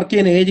എഫിഷ്യന്റ് ആയിട്ട് വർക്ക്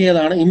ചെയ്യുന്ന ഏരിയ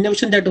ഏതാണ്,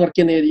 ഇൻഎഫിഷ്യന്റ് ആയിട്ട് വർക്ക്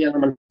ചെയ്യുന്ന ഏരിയ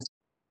നമ്മൾ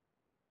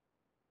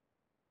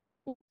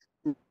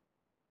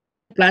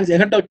plans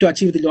ahead to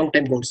achieve the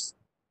long-term goals.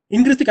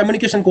 Increase the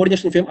communication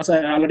coordination frame, as I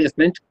already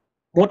explained.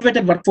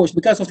 Motivated workforce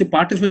because of the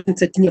participation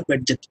setting of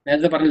budget.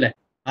 നേരത്തെ പറഞ്ഞില്ലേ,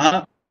 ആ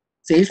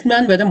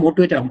salesman വരെ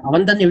motivate ആവും,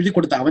 അവൻ തന്നെ എഴുതി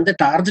കൊടുത്ത അവന്റെ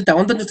ടാർജറ്റ്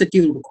അവൻ തന്നെ സെറ്റ്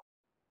ചെയ്ത് കൊടുക്കും.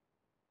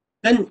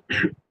 Then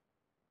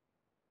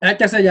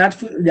act as a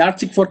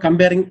yardstick for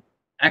comparing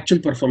actual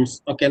performance.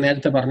 Okay,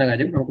 നേരത്തെ പറഞ്ഞ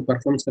കാര്യം നമുക്ക്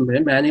പെർഫോമൻസ് കമ്പയർ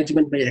ചെയ്യാം.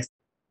 മാനേജ്മെന്റ് ബൈ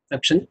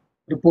എക്സെപ്ഷൻ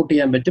റിപ്പോർട്ട്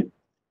ചെയ്യാൻ പറ്റും.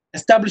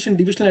 Establishing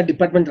divisional and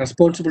department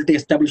responsibility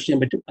establish ചെയ്യാൻ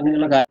പറ്റും.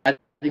 അങ്ങനെയുള്ള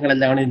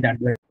കാര്യങ്ങളെല്ലാം ഇതിന്റെ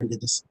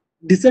അഡ്വാൻറ്റേജസ്.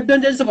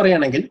 ഡിസഡ്വാൻറ്റേജസ്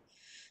പറയുകയാണെങ്കിൽ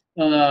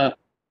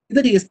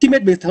ഇതൊരു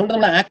എസ്റ്റിമേറ്റ് ബേസ്ഡ്, അതുകൊണ്ട്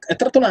നമ്മൾ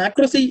എത്രത്തോളം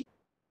ആക്യുറസി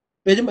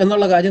വരും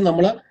എന്നുള്ള കാര്യം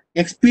നമ്മൾ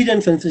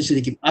എക്സ്പീരിയൻസ്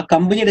അനുസരിച്ചിരിക്കും. ആ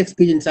കമ്പനിയുടെ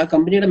എക്സ്പീരിയൻസ്, ആ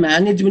കമ്പനിയുടെ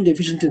മാനേജ്മെന്റ്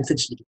എഫിഷ്യൻസി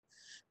അനുസരിച്ചിരിക്കും.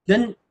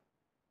 Then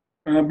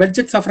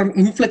budget Zafar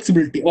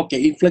inflexibility. Okay,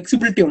 ഈ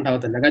ഫ്ലെക്സിബിലിറ്റി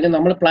ഉണ്ടാകത്തില്ല, കാരണം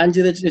നമ്മൾ പ്ലാൻ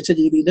ചെയ്ത് വെച്ച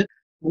രീതിയിൽ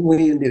മൂവ്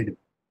ചെയ്യേണ്ടി വരും.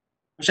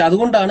 പക്ഷെ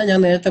അതുകൊണ്ടാണ് ഞാൻ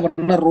നേരത്തെ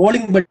പറഞ്ഞ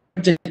റോളിംഗ്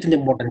ബഡ്ജറ്റിന്റെ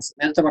ഇമ്പോർട്ടൻസ്.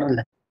 നേരത്തെ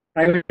പറഞ്ഞില്ല,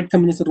 പ്രൈവറ്റ്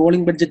കമ്പനീസ്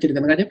റോളിംഗ് ബഡ്ജറ്റ്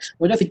എടുക്കുന്നത് കാര്യം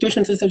ഓരോ സിറ്റുവേഷൻ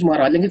അനുസരിച്ച്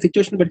മാറാം, അല്ലെങ്കിൽ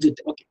situation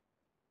budget. Okay,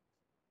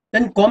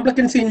 then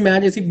കോംപ്ലക്സി in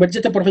managing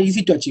budget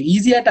easy to achieve.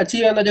 Easy ആയിട്ട്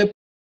അച്ചീവ് ചെയ്യുന്ന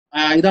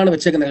ഇതാണ്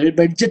വെച്ചേക്കുന്നത്.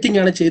 ബഡ്ജറ്റിംഗ്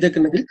ആണ്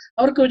ചെയ്തേക്കുന്നതെങ്കിൽ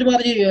അവർക്ക്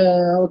ഒരുമാതിരി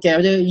ഓക്കെ,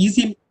 അവര്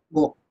ഈസി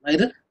ഗോ,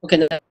 അതായത് ഓക്കെ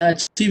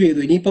അച്ചീവ്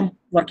ചെയ്തു, ഇനിയിപ്പം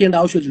വർക്ക് ചെയ്യേണ്ട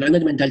ആവശ്യമില്ല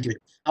എന്നൊരു മെന്റാലിറ്റി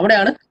വരും.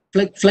 അവിടെയാണ്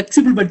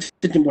ഫ്ലെക്സിബിൾ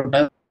ബഡ്ജറ്റ് ഇമ്പോർട്ടൻ്റ്.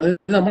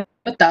 അതായത് നമ്മൾ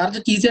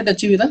ടാർജറ്റ് ഈസി ആയിട്ട്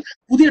അച്ചീവ് ചെയ്താൽ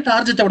പുതിയ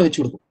ടാർജറ്റ് അവിടെ വെച്ച്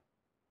കൊടുക്കും.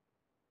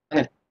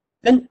 അങ്ങനെ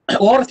then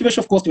over estimation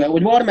of cost.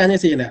 ഒരുപാട്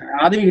മാനേജ് ചെയ്യുന്നത്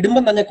ആദ്യം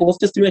ഇടുമ്പോൾ തന്നെ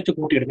കോസ്റ്റ് എസ്റ്റിമേറ്റ്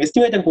കൂട്ടിയിടും,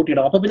 എസ്റ്റിമേറ്റ്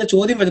കൂട്ടിയിടും. അപ്പൊ പിന്നെ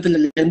ചോദ്യം വരത്തില്ല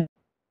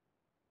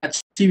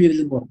അച്ചീവ്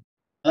ചെയ്തില്ലെന്ന് പറഞ്ഞു.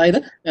 അതായത്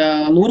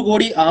 100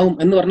 കോടി ആവും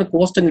എന്ന് പറഞ്ഞ്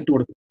കോസ്റ്റ് അങ്ങ് ഇട്ട്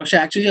കൊടുക്കും. പക്ഷെ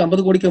ആക്ച്വലി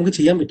 50 കോടിക്ക് നമുക്ക്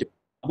ചെയ്യാൻ പറ്റും.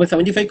 അപ്പൊ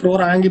 75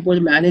 crore ആണെങ്കിൽ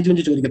പോലും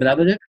മാനേജ്മെന്റ് ചോദിക്കത്തില്ല.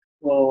 അതൊരു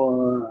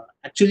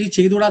ആക്ച്വലി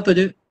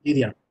ചെയ്തുകൂടാത്തൊരു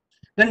രീതിയാണ്.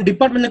 ദെൻ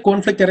ഡിപ്പാർട്ട്മെന്റിൽ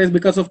conflict arise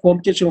because of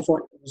competition four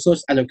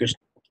resource allocation.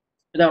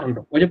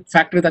 ഇതാറുണ്ടോ, ഒരു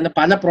ഫാക്ടറി തന്നെ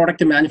പല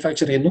പ്രോഡക്റ്റ്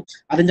മാനുഫാക്ചർ ചെയ്യുന്നു,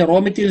 അതിന്റെ റോ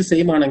മെറ്റീരിയൽ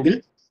സെയിം ആണെങ്കിൽ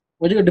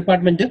ഒരു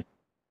ഡിപ്പാർട്ട്മെന്റ്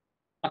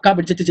പക്കാ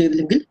ബഡ്ജറ്റ്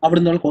ചെയ്തില്ലെങ്കിൽ അവിടെ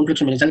നിന്നുള്ള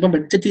കോൺഫ്ലിക്ഷൻ വരും. ചിലപ്പോൾ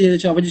ബഡ്ജറ്റ്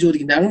ചെയ്ത് അവർ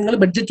ചോദിക്കും, ഞങ്ങൾ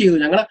ബഡ്ജറ്റ് ചെയ്തു,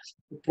 ഞങ്ങളെ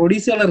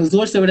പ്രൊഡ്യൂസ് ചെയ്യാനുള്ള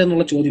റിസോഴ്സ്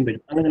എവിടെയെന്നുള്ള ചോദ്യം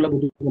വരും. അങ്ങനെയുള്ള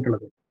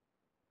ബുദ്ധിമുട്ടുള്ളത്.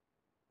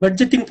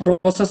 ബഡ്ജറ്റിംഗ്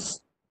പ്രോസസ്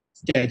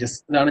സ്റ്റേജസ്,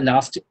 ഇതാണ്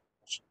ലാസ്റ്റ്.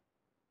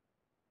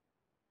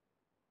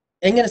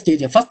 എങ്ങനെ സ്റ്റേജ്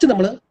ചെയ്യാം? ഫസ്റ്റ്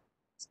നമ്മൾ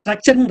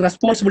സ്ട്രക്ചറിങ്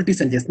റെസ്പോൺസിബിലിറ്റി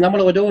സെന്റേഴ്സ്. നമ്മൾ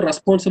ഓരോ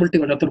റെസ്പോൺസിബിലിറ്റി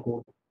ഓരോരുത്തർക്ക്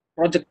കൊടുക്കും.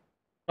 പ്രോജക്ട്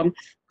ഇപ്പം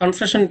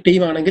കൺസ്ട്രക്ഷൻ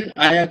ടീം ആണെങ്കിൽ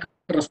അയാൾക്ക്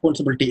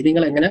റെസ്പോൺസിബിലിറ്റി,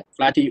 നിങ്ങൾ എങ്ങനെ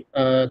ഫ്ലാറ്റ്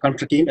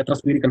കൺസ്ട്രക്ട് ചെയ്യും, എത്ര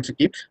സ്പീഡ് കൺസ്ട്രക്ട്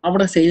ചെയ്യും.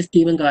 അവിടെ സെയിൽസ്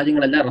ടീമും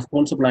കാര്യങ്ങളെല്ലാം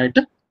റെസ്പോൺസിബിൾ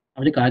ആയിട്ട്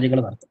അവർ കാര്യങ്ങൾ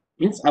നടത്തും.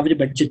 മീൻസ് അവർ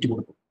ബഡ്ജറ്റ്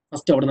കൊടുക്കും.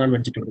 ഫസ്റ്റ് അവിടെ നിന്നാണ്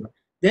ബഡ്ജറ്റ് കൊടുക്കുന്നത്.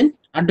 ദെൻ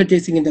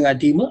അഡ്വർടൈസിംഗിന്റെ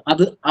ടീം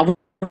അത്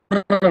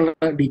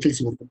അവരുടെ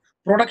ഡീറ്റെയിൽസ് കൊടുക്കും.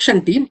 പ്രൊഡക്ഷൻ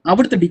ടീം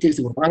അവിടുത്തെ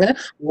ഡീറ്റെയിൽസ് കൊടുക്കും. അങ്ങനെ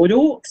ഓരോ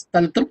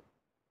സ്ഥലത്തും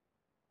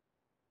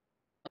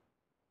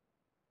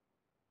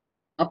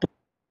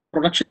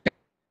പ്രൊഡക്ഷൻ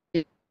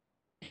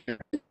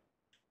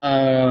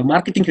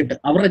മാർക്കറ്റിംഗ് ഹെഡ്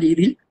അവരുടെ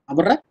രീതിയിൽ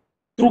അവരുടെ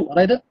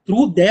ത്രൂ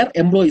ദെയർ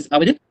എംപ്ലോയീസ്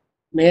അവര്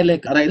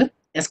മേലേക്ക്, അതായത്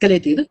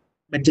എസ്കലേറ്റ് ചെയ്ത്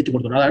ബഡ്ജറ്റ്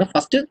കൊടുക്കുന്നു. അതാണ്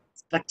first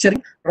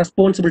structuring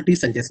responsibility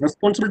centres.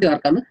 Responsibility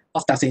ആർക്കാണ്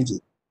ഫസ്റ്റ് അസൈൻ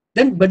ചെയ്യും.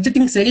 Then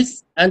budgeting sales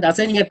and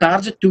assigning A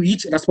target to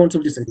each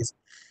responsibility centres.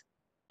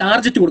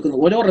 Target കൊടുക്കുന്നു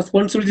ഓരോ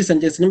റെസ്പോൺസിബിലിറ്റി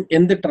സെന്റേഴ്സിനും.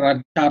 എന്ത്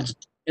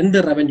ടാർജറ്റ്, എന്ത്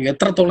റവന്യൂ,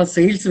 എത്രത്തോളം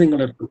സെയിൽസ് നിങ്ങൾ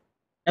എടുക്കും,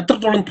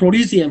 എത്രത്തോളം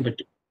പ്രൊഡ്യൂസ് ചെയ്യാൻ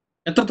പറ്റും,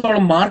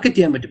 എത്രത്തോളം മാർക്കറ്റ്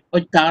ചെയ്യാൻ പറ്റും,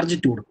 ഒരു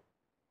ടാർജറ്റ് കൊടുക്കും.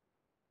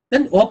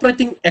 ദെൻ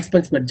ഓപ്പറേറ്റിംഗ്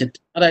എക്സ്പെൻസ് ബഡ്ജറ്റ്,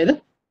 അതായത്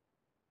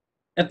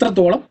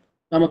എത്രത്തോളം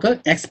നമുക്ക്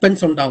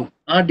എക്സ്പെൻസ് ഉണ്ടാവും,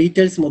 ആ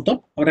ഡീറ്റെയിൽസ് മൊത്തം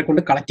അവരെ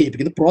കൊണ്ട് കളക്ട്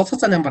ചെയ്യിപ്പിക്കും. ഇത്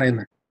പ്രോസസ്സാണ് ഞാൻ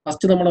പറയുന്നത്.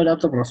 ഫസ്റ്റ് നമ്മൾ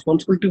ഒരാൾക്ക്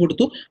റെസ്പോൺസിബിലിറ്റി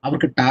കൊടുത്തു,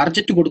 അവർക്ക്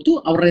ടാർജറ്റ് കൊടുത്തു,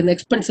 അവരുടെ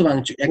എക്സ്പെൻസ്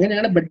വാങ്ങിച്ചു.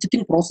 എങ്ങനെയാണ്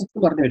ബഡ്ജറ്റിംഗ്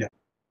പ്രോസസ് പറഞ്ഞു വരിക?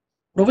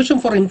 Provision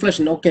for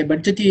inflation. Okay,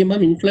 budget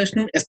ചെയ്യുമ്പോൾ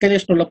ഇൻഫ്ലേഷനും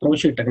എസ്കലേഷനും ഉള്ള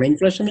പ്രൊവിഷൻ ഇട്ടേക്കണം.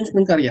 ഇൻഫ്ലേഷൻ മീൻസ്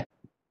നിങ്ങൾക്ക് അറിയാം,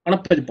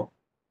 പണപ്പെരുപ്പം,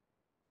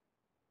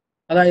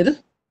 അതായത്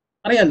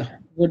അറിയാമല്ലോ,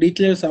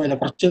 ഡീറ്റെയിൽസ് ആവില്ല,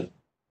 കുറച്ച്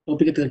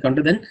topic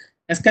തീർക്കാണ്ട്. Then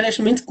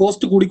escalation means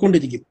cost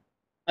കൂടിക്കൊണ്ടിരിക്കും,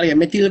 അറിയാം,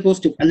 മെറ്റീരിയൽ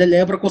കോസ്റ്റ് അല്ലെ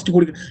ലേബർ കോസ്റ്റ്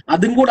കൂടി.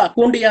 അതും കൂടെ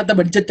അക്കൗണ്ട് ചെയ്യാത്ത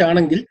ബഡ്ജറ്റ്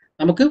ആണെങ്കിൽ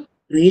നമുക്ക്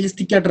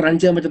റിയലിസ്റ്റിക് ആയിട്ട് റൺ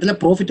ചെയ്യാൻ പറ്റത്തില്ല,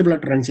 പ്രോഫിറ്റബിൾ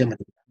ആയിട്ട് റൺ ചെയ്യാൻ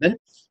പറ്റത്തില്ല. Then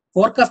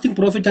forecasting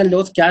profit and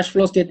loss, cash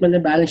flow statement,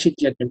 balance sheet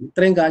statement,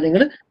 ഇത്രയും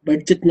കാര്യങ്ങൾ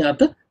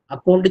ബഡ്ജറ്റിനകത്ത്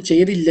അക്കൗണ്ട്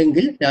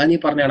ചെയ്തില്ലെങ്കിൽ ഞാൻ ഈ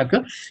പറഞ്ഞ കണക്ക്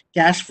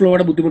ക്യാഷ്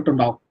ഫ്ലോയുടെ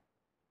ബുദ്ധിമുട്ടുണ്ടാവും.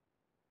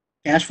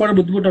 ക്യാഷ് ഫ്ലോയുടെ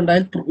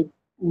ബുദ്ധിമുട്ടുണ്ടായാൽ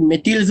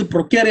മെറ്റീരിയൽസ്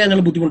പ്രൊക്യൂർ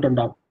ചെയ്യാനുള്ള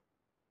ബുദ്ധിമുട്ടുണ്ടാവും.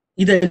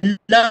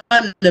 ഇതെല്ലാ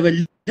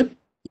ലെവലിലും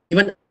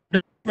ഇവൻ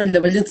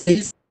ലെവലിലും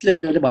സെയിൽസ്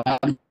ലെവലിൽ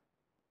ബാധിക്കും.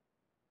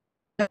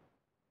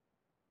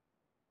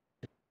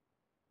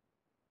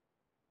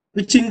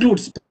 Which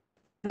includes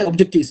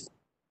objectives,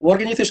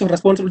 organization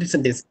responsibility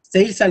centers,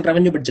 sales and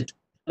revenue budget.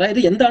 അതായത്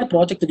എന്താണ്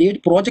പ്രോജക്റ്റ്, ഈ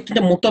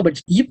പ്രോജക്റ്റിന്റെ മൊത്തം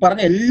ബഡ്ജറ്റ്, ഈ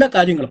പറഞ്ഞ എല്ലാ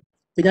കാര്യങ്ങളും,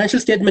 ഫിനാൻഷ്യൽ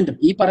സ്റ്റേറ്റ്മെന്റും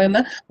ഈ പറയുന്ന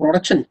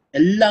പ്രൊഡക്ഷൻ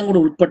എല്ലാം കൂടെ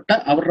ഉൾപ്പെട്ട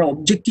അവരുടെ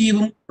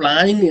ഒബ്ജക്റ്റീവും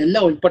പ്ലാനിങ്ങും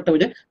എല്ലാം ഉൾപ്പെട്ട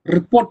ഒരു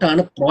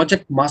റിപ്പോർട്ടാണ്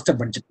പ്രോജക്ട് മാസ്റ്റർ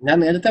ബഡ്ജറ്റ്. ഞാൻ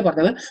നേരത്തെ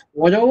പറഞ്ഞത്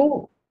ഓരോ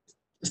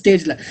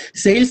സ്റ്റേജിലെ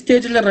സെയിൽസ്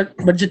സ്റ്റേജിലെ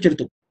ബഡ്ജറ്റ്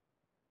എടുത്തു,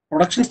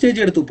 പ്രൊഡക്ഷൻ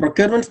സ്റ്റേജ് എടുത്തു,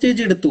 പ്രൊക്യൂർമെന്റ്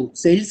സ്റ്റേജ് എടുത്തു,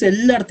 സെയിൽസ്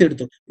എല്ലായിടത്തും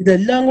എടുത്തു.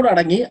 ഇതെല്ലാം കൂടെ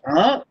അടങ്ങി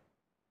ആ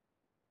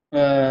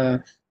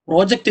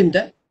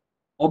പ്രോജക്റ്റിന്റെ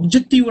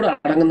ഒബ്ജക്റ്റീവുകൾ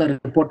അടങ്ങുന്ന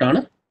റിപ്പോർട്ടാണ്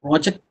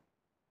പ്രോജക്ട്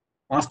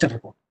മാസ്റ്റർ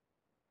റിപ്പോർട്ട്.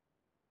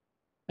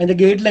 അതിന്റെ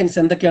ഗൈഡ് ലൈൻസ്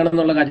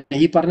എന്തൊക്കെയാണെന്നുള്ള കാര്യം,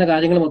 ഈ പറഞ്ഞ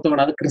കാര്യങ്ങൾ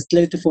മൊത്തമാണ്. അത്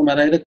ക്രിസ്റ്റലൈസ്ഡ് ഫോം,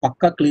 അതായത്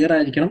പക്ക ക്ലിയർ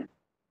ആയിരിക്കണം.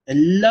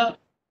 എല്ലാ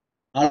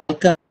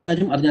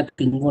ആൾക്കാരും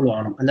അതിനകത്ത് ഇൻവോൾവ്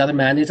ആവണം. അല്ലാതെ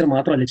മാനേജർ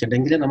മാത്രമല്ല ചെയ്യേണ്ടത്,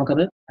 എങ്കിലേ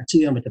നമുക്കത് അച്ചീവ്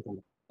ചെയ്യാൻ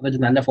പറ്റത്തുള്ളൂ. അതൊരു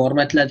നല്ല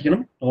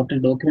ഫോർമാറ്റിലായിരിക്കണം, ടോട്ടൽ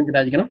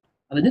ഡോക്യുമെന്റിലായിരിക്കണം.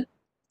 അതിന്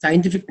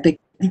സയന്റിഫിക്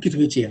ടെക്നിക്ക്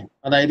ഉപയോഗിച്ച് ചെയ്യണം.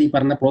 അതായത് ഈ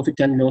പറഞ്ഞ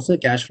profit and loss,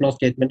 cash flow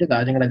statement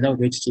കാര്യങ്ങളെല്ലാം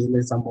ഉപയോഗിച്ച് ചെയ്യുന്ന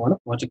ഒരു സംഭവമാണ്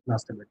പ്രോജക്ട്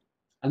മാസ്റ്റർ.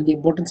 അതിന്റെ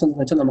ഇമ്പോർട്ടൻസ് എന്ന്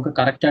വെച്ചാൽ നമുക്ക്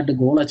കറക്റ്റ് ആയിട്ട്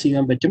ഗോൾ അച്ചീവ്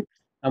ചെയ്യാൻ പറ്റും.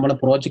 നമ്മളെ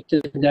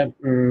പ്രോജക്റ്റിന്റെ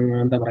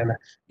എന്താ പറയുന്നത്,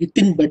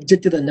 വിത്തിൻ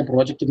ബഡ്ജറ്റ് തന്നെ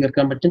പ്രോജക്റ്റ്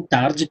തീർക്കാൻ പറ്റും.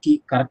 ടാർജറ്റ്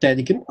കറക്റ്റ്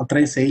ആയിരിക്കും.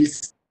 അത്രയും സെയിൽസ്,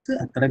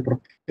 അത്രയും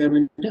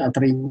പ്രൊക്യൂർമെന്റ്,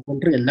 അത്രയും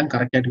ഇൻവെന്ററി എല്ലാം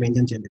കറക്റ്റ് ആയിട്ട്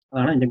മെയിൻറ്റെയിൻ ചെയ്യാൻ പറ്റും.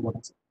 അതാണ് അതിന്റെ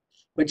ഇമ്പോർട്ടൻസ്.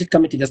 ബഡ്ജറ്റ്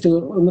കമ്മിറ്റി ജസ്റ്റ്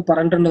ഒന്ന്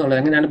പറഞ്ഞിട്ടുണ്ടെന്നുള്ളത്.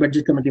 എങ്ങനെയാണ്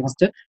ബഡ്ജറ്റ് കമ്മിറ്റി?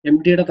 ഫസ്റ്റ്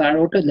MD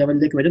താഴോട്ട്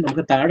ലെവലിലേക്ക് വരും.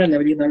 നമുക്ക് താഴെ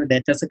ലെവലിൽ നിന്നാണ്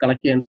ഡേറ്റാസ്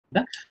കളക്ട്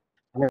ചെയ്യേണ്ടത്.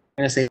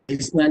 അങ്ങനെ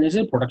sales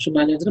manager, production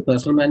manager,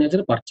 personal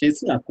manager,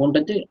 purchase,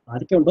 accountant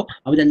ആരൊക്കെ ഉണ്ടോ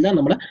അവരെല്ലാം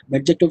നമ്മളെ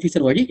ബഡ്ജറ്റ്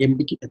ഓഫീസർ വഴി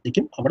MDക്ക്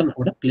എത്തിക്കും.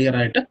 അവിടെ ക്ലിയർ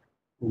ആയിട്ട്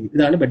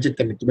ഇതാണ് ബഡ്ജറ്റ്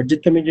കമ്മിറ്റി.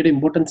 ബഡ്ജറ്റ് കമ്മിറ്റിയുടെ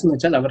ഇമ്പോർട്ടൻസ് എന്ന്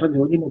വെച്ചാൽ അവരുടെ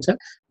ജോലി എന്ന് വെച്ചാൽ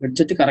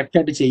ബഡ്ജറ്റ് കറക്റ്റ്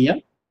ആയിട്ട് ചെയ്യാം.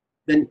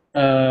 ദെൻ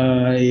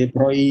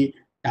ഈ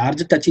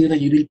ടാർജറ്റ് അച്ചീവ് ചെയ്യുന്ന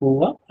രീതിയിൽ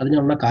പോവുക.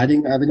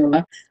 അതിനുള്ള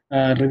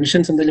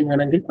റിവിഷൻസ് എന്തെങ്കിലും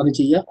വേണമെങ്കിൽ അത്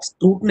ചെയ്യുക.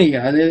 സ്ക്രൂട്ടണി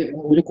ചെയ്യുക. അത്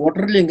ഒരു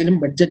ക്വാർട്ടറിലെങ്കിലും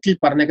ബഡ്ജറ്റിൽ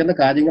പറഞ്ഞേക്കുന്ന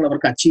കാര്യങ്ങൾ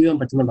അവർക്ക് അച്ചീവ് ചെയ്യാൻ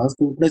പറ്റുന്നുണ്ട്, അത്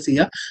സ്ക്രൂട്ടനൈസ്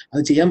ചെയ്യുക.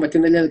 അത് ചെയ്യാൻ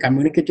പറ്റുന്നില്ല, അത്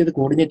കമ്മ്യൂണിക്കേറ്റ് ചെയ്ത്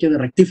കോർഡിനേറ്റ് ചെയ്ത്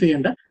റെക്ടിഫൈ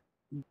ചെയ്യേണ്ട.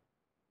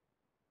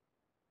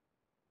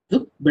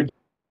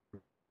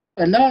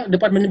 എല്ലാ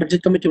ഡിപ്പാർട്ട്മെന്റിലും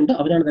ബഡ്ജറ്റ് കമ്മിറ്റി ഉണ്ട്,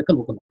 അവരാണ് ഇതൊക്കെ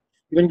നോക്കുന്നത്.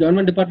 ഈവൻ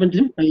ഗവൺമെന്റ്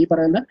ഡിപ്പാർട്ട്മെന്റിലും ഈ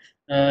പറയുന്ന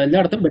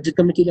എല്ലായിടത്തും ബഡ്ജറ്റ്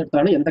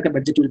കമ്മിറ്റിയിലെടുത്താണ് എന്തൊക്കെ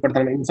ബഡ്ജറ്റ്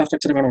ഉൾപ്പെടുത്തണം.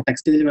 ഇൻഫ്രാസ്ട്രക്ചർ വേണോ,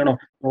 ടെക്സ്റ്റൈൽ വേണോ,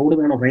 റോഡ്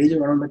വേണോ, റെയിൽ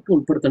വേണോ എന്നൊക്കെ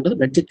ഉൾപ്പെടുത്തേണ്ടത്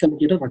ബഡ്ജറ്റ്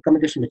കമ്മിറ്റിയുടെ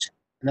റെക്കമെൻഡേഷൻ വെച്ച്,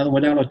 അല്ലാതെ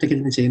ഒരാൾ ഒറ്റയ്ക്ക്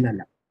ഇതിന്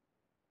ചെയ്യുന്നതല്ല.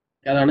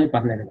 അതാണ്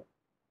പറഞ്ഞിരുന്നത്.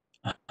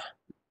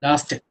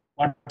 Last,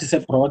 what is A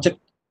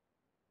project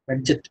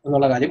budget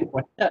എന്നുള്ള കാര്യം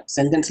ഒറ്റ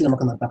സെന്റൻസിൽ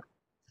നമുക്ക് നടത്താം.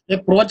 A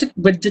project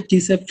budget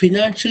is A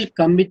financial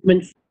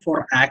commitment four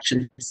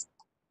actions.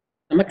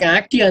 നമുക്ക്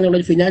ആക്ട് ചെയ്യാനുള്ള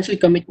ഒരു ഫിനാൻഷ്യൽ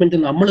കമ്മിറ്റ്മെന്റ്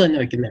നമ്മൾ തന്നെ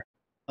വെക്കുന്നതാണ്.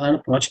 അതാണ്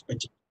project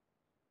budget.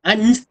 An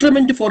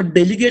instrument for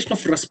delegation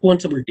of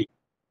responsibility.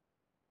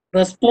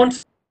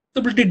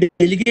 Responsibility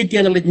delegate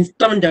ചെയ്യാനുള്ള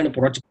ഇൻസ്ട്രുമെന്റ് ആണ്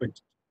പ്രോജക്ട്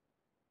ബഡ്ജറ്റ്.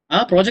 ആ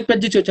പ്രോജക്ട്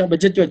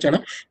ബഡ്ജറ്റ് വെച്ചാണ്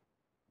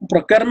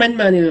പ്രൊക്യൂർമെന്റ്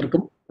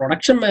മാനേജർക്കും,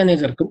 പ്രൊഡക്ഷൻ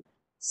മാനേജർക്കും,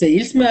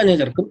 സെയിൽസ്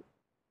മാനേജർക്കും,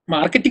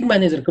 മാർക്കറ്റിംഗ്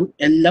മാനേജർക്കും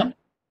എല്ലാം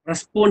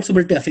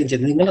റെസ്പോൺസിബിലിറ്റി അസൈൻ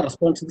ചെയ്ത് നിങ്ങളുടെ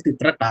റെസ്പോൺസിബിലിറ്റി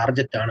ഇത്ര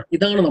ടാർജറ്റ് ആണ്,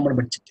 ഇതാണ് നമ്മുടെ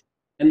ബഡ്ജറ്റ്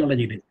എന്നുള്ള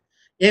രീതിയിൽ.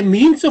 A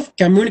means of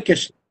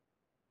communication.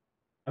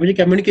 Our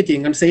communicate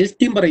ചെയ്യും. കാരണം സെയിൽസ്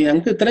ടീം പറയും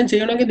ഞങ്ങൾക്ക് ഇത്രയും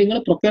ചെയ്യണമെങ്കിൽ നിങ്ങൾ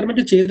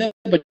പ്രൊക്യൂർമെന്റ് ചെയ്തേ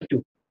പറ്റൂ,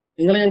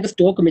 നിങ്ങൾ ഞങ്ങൾക്ക്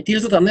സ്റ്റോക്ക്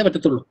മെറ്റീരിയൽസ് തന്നേ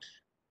പറ്റത്തുള്ളൂ,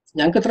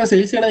 ഞങ്ങൾക്ക് ഇത്ര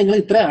സെയിൽസ് ചെയ്യണം, നിങ്ങൾ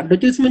ഇത്ര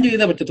അഡ്വർടൈസ്മെന്റ്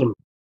ചെയ്തേ പറ്റത്തുള്ളൂ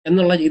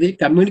എന്നുള്ള രീതിയിൽ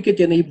കമ്മ്യൂണിക്കേറ്റ്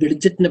ചെയ്യുന്ന ഈ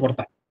ബഡ്ജറ്റിന്റെ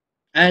പുറത്താണ്.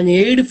 ആൻഡ്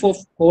എയ്ഡ്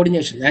ഓഫ്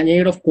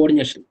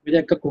കോർഡിനേഷൻ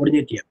ഇവരെയൊക്കെ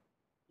കോർഡിനേറ്റ് ചെയ്യാം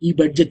ഈ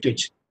ബഡ്ജറ്റ്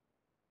വെച്ച്.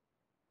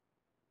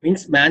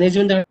 മീൻസ്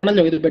മാനേജ്മെന്റ്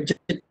ആണല്ലോ ഇത്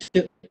ബഡ്ജറ്റ്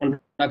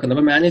ഉണ്ടാക്കുന്നത്.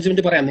 അപ്പൊ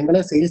മാനേജ്മെന്റ് പറയാം നിങ്ങൾ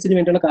സെയിൽസിന്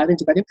വേണ്ടിയുള്ള കാര്യം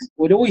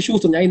ഓരോ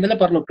ഇഷ്യൂസും ഞാൻ ഇന്നലെ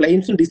പറഞ്ഞു,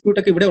 ക്ലെയിംസും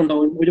ഡിസ്പ്യൂട്ടൊക്കെ ഇവിടെ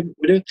ഉണ്ടാവും.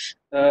 ഒരു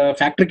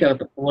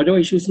ഫാക്ടറിക്കകത്ത് ഓരോ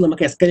ഇഷ്യൂസും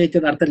നമുക്ക് എസ്കലേറ്റ്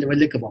ചെയ്ത് അടുത്ത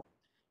ലെവലിലേക്ക് പോകാം.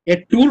 A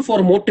tool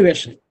for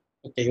motivation.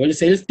 Okay, ഒരു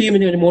സെയിൽസ്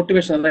ടീമിന് ഒരു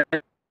മോട്ടിവേഷൻ,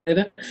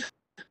 അതായത്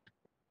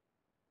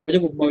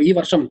ഈ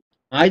വർഷം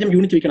 1000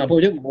 യൂണിറ്റ് വിൽക്കണം, അപ്പോൾ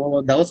ഒരു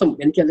ദിവസം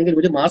എനിക്ക് അല്ലെങ്കിൽ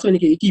ഒരു മാസം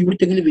എനിക്ക് 80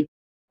 യൂണിറ്റ് എങ്കിലും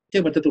വിൽക്കേ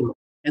പറ്റത്തുള്ളൂ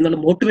എന്നുള്ള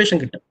മോട്ടിവേഷൻ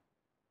കിട്ടും.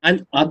 And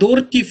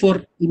authority four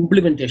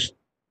implementation.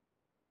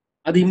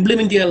 അത്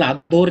ഇംപ്ലിമെന്റ് ചെയ്യാനുള്ള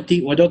അതോറിറ്റി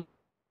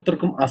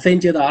ഓരോരുത്തർക്കും അസൈൻ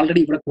ചെയ്ത്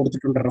ആൾറെഡി ഇവിടെ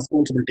കൊടുത്തിട്ടുണ്ട്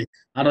റെസ്പോൺസിബിലിറ്റി.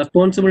 ആ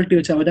റെസ്പോൺസിബിലിറ്റി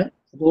വെച്ച് അവരെ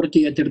അതോറിറ്റി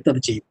ഏറ്റെടുത്ത്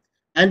അത് ചെയ്യും.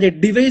 And A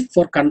device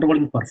for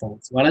controlling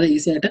performance. വളരെ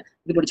ഈസി ആയിട്ട്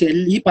ഇത് പഠിച്ച്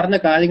ഈ പറഞ്ഞ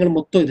കാര്യങ്ങൾ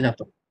മൊത്തം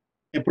ഇതിനകത്തും.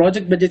 A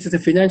project budget is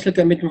A financial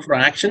commitment for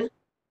action,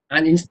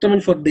 an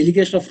instrument for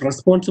delegation of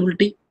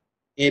responsibility,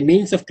 a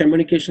means of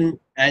communication,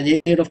 an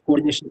aid of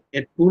coordination,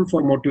 a tool for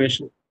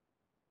motivation,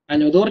 an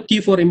authority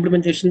for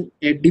implementation,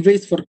 a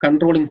device for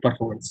controlling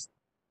performance.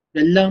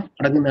 ഇതെല്ലാം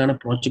അടങ്ങുന്നതാണ്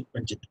project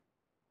budget.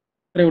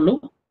 അത്രേ ഉള്ളൂ.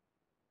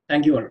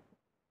 Thank you ആണ്.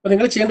 അപ്പൊ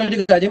നിങ്ങൾ ചെയ്യേണ്ട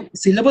ഒരു കാര്യം,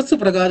 സിലബസ്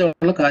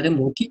പ്രകാരമുള്ള കാര്യം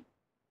നോക്കി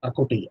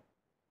വർക്കൗട്ട് ചെയ്യുക.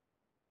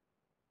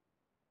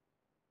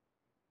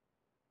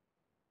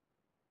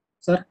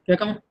 സാർ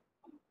കേൾക്കാമോ?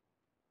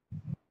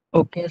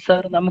 ഓക്കെ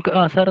സാർ,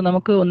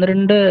 നമുക്ക് ഒന്ന്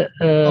രണ്ട്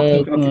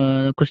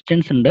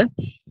ക്വസ്റ്റ്യൻസ് ഉണ്ട്.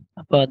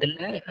 അപ്പൊ അതിൽ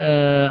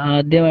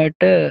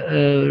ആദ്യമായിട്ട്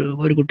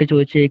ഒരു കുട്ടി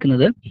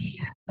ചോദിച്ചിരിക്കുന്നത്,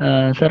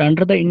 sir,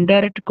 under the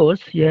indirect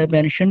cost you have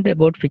mentioned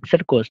about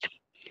fixed cost.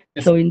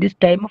 So in this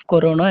time of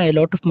corona, a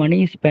lot of money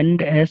is spent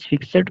as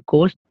fixed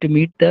cost to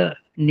meet the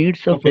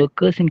needs of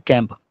workers in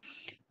camp.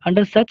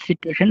 Under such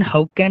situation,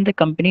 how can the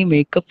company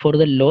make up for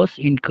the loss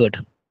incurred?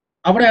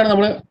 അവിടെയാണ്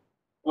നമ്മൾ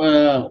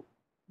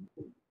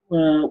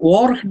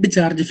over head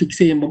charge fix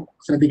ചെയ്യുമ്പോൾ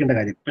ശ്രദ്ധിക്കേണ്ട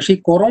കാര്യം. പക്ഷേ ഈ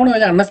corona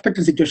വരെ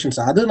unexpected situations,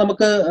 അത്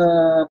നമുക്ക്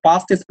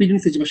പാസ്റ്റ്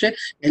എക്സ്പീരിയൻസ് വെച്ച്, പക്ഷെ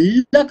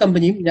എല്ലാ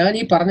കമ്പനിയും ഞാൻ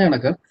ഈ പറഞ്ഞ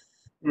കണക്ക്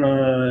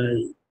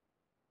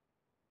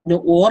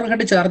ഓവർ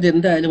ഹെഡ് ചാർജ്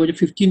എന്തായാലും ഒരു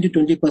 15 to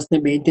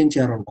 20% മെയിൻറ്റെയിൻ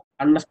ചെയ്യാറുണ്ട്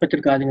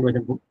അൺഎക്സ്പെക്ടഡ് കാര്യങ്ങൾ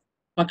വരുമ്പോൾ.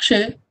 പക്ഷേ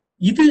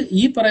ഇത്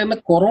ഈ പറയുന്ന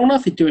കൊറോണ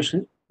സിറ്റുവേഷൻ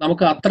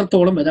നമുക്ക്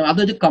അത്രത്തോളം വരാം,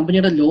 അതൊരു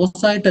കമ്പനിയുടെ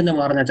ലോസ് ആയിട്ട് തന്നെ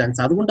മാറുന്ന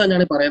ചാൻസ്. അതുകൊണ്ട്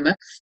തന്നെയാണ് പറയുന്നത്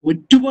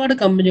ഒരുപാട്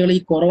കമ്പനികൾ ഈ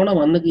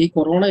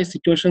കൊറോണ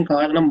സിറ്റുവേഷൻ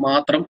കാരണം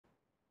മാത്രം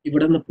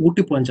ഇവിടെ നിന്ന്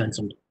പൂട്ടിപ്പോകാൻ ചാൻസ്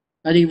ഉണ്ട്.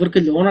 കാര്യം ഇവർക്ക്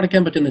ലോൺ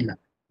അടയ്ക്കാൻ പറ്റുന്നില്ല,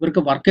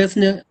 ഇവർക്ക്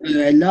വർക്കേഴ്സിന്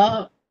എല്ലാ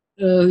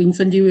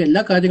ഇൻസെന്റീവ്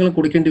എല്ലാ കാര്യങ്ങളും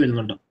കൊടുക്കേണ്ടി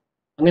വരുന്നുണ്ട്,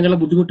 അങ്ങനെയുള്ള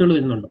ബുദ്ധിമുട്ടുകൾ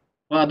വരുന്നുണ്ട്.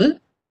 അപ്പൊ അത്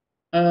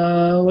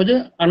ഒരു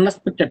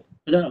അൺഎക്സ്പെക്റ്റഡ്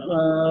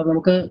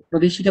നമുക്ക്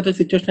പ്രതീക്ഷിക്കാത്ത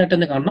സിറ്റുവേഷൻ ആയിട്ട്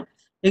തന്നെ കാണണം.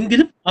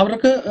 എങ്കിലും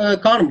അവർക്ക്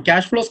കാണും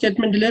ക്യാഷ് ഫ്ലോ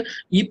സ്റ്റേറ്റ്മെന്റിൽ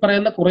ഈ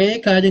പറയുന്ന കുറെ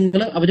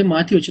കാര്യങ്ങൾ അവർ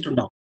മാറ്റി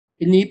വെച്ചിട്ടുണ്ടാവും.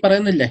 പിന്നെ ഈ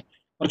പറയുന്നില്ലേ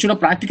കുറച്ചുകൂടെ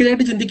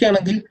പ്രാക്ടിക്കലായിട്ട്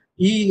ചിന്തിക്കുകയാണെങ്കിൽ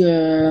ഈ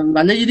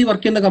നല്ല രീതിയിൽ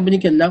വർക്ക് ചെയ്യുന്ന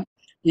കമ്പനിക്കെല്ലാം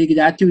ഈ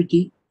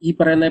ഗ്രാറ്റുവിറ്റി, ഈ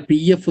പറയുന്ന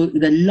PF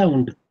ഇതെല്ലാം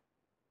ഉണ്ട്.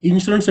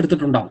 ഇൻഷുറൻസ്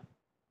എടുത്തിട്ടുണ്ടാവും.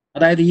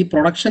 അതായത് ഈ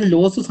പ്രൊഡക്ഷൻ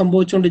ലോസ്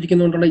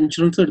സംഭവിച്ചുകൊണ്ടിരിക്കുന്നതുകൊണ്ടുള്ള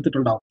ഇൻഷുറൻസ്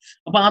എടുത്തിട്ടുണ്ടാവും.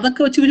 അപ്പൊ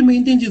അതൊക്കെ വെച്ച് ഇവർ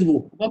മെയിൻറ്റെയിൻ ചെയ്തു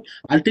പോകും. അപ്പം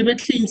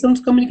അൾട്ടിമേറ്റ്ലി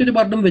ഇൻഷുറൻസ് കമ്പനിക്ക് ഒരു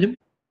ബർഡൻ വരും.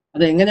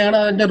 അത് എങ്ങനെയാണ്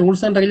അതിന്റെ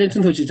റൂൾസ് ആൻഡ്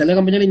റെഗുലേഷൻസ് വെച്ച് ചില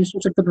കമ്പനികൾ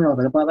ഇൻഷുറൻസ്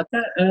എടുത്തിട്ടുണ്ടാവും. അപ്പൊ അതൊക്കെ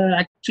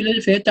ആക്ച്വലി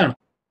ഒരു ഫേറ്റ് ആണ്.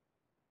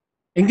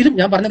 എങ്കിലും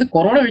ഞാൻ പറഞ്ഞത്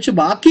കൊറോണ ഒഴിച്ച്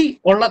ബാക്കി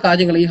ഉള്ള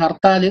കാര്യങ്ങൾ, ഈ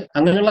ഹർത്താൽ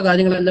അങ്ങനെയുള്ള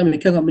കാര്യങ്ങളെല്ലാം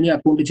മിക്ക കമ്പനി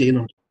അക്കൗണ്ട്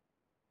ചെയ്യുന്നുണ്ട്.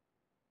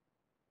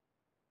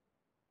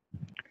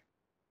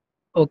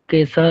 ഓക്കെ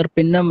സാർ,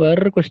 പിന്നെ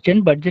വേറൊരു ക്വസ്റ്റ്യൻ,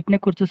 ബഡ്ജറ്റിനെ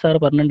കുറിച്ച് സാർ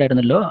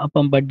പറഞ്ഞിട്ടുണ്ടായിരുന്നല്ലോ.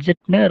 അപ്പം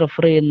ബഡ്ജറ്റിന്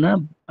റെഫർ ചെയ്യുന്ന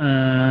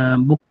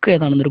ബുക്ക്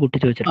ഏതാണെന്നൊരു കുട്ടി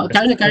ചോദിച്ചിട്ടുണ്ട്.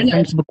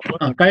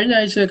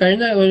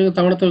 കഴിഞ്ഞ ഒരു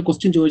തവണത്തെ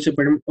ക്വസ്റ്റ്യൻ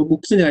ചോദിച്ചപ്പോഴും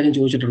ബുക്സിന്റെ കാര്യം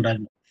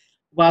ചോദിച്ചിട്ടുണ്ടായിരുന്നു.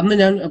 അപ്പൊ അന്ന്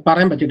ഞാൻ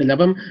പറയാൻ പറ്റിയിട്ടില്ല.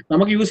 അപ്പം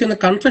നമുക്ക് യൂസ് ചെയ്യുന്ന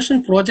കൺഫെഷൻ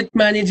പ്രോജക്ട്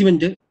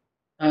മാനേജ്മെന്റ്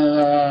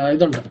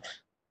ഇതുണ്ട്,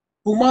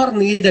 കുമാർ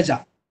നീരജ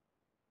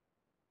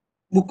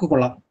ബുക്ക്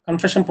കൊള്ളാം,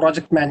 കൺഫെഷൻ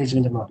പ്രോജക്ട്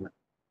മാനേജ്മെന്റ് എന്ന് പറഞ്ഞത്.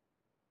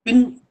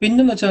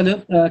 പിന്നെന്ന് വെച്ചാൽ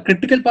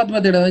ക്രിട്ടിക്കൽ പാത്ത്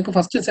മെത്തേഡ്, നിങ്ങൾക്ക്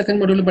ഫസ്റ്റ് സെക്കൻഡ്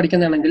മൊഡ്യൂളിൽ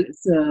പഠിക്കുന്നതാണെങ്കിൽ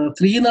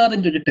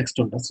ശ്രീനാഥിന്റെ ഒരു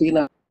ടെക്സ്റ്റ് ഉണ്ട്.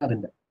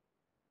 ശ്രീനാഥിന്റെ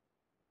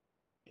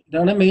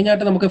ഇതാണ് മെയിൻ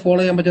ആയിട്ട് നമുക്ക് ഫോളോ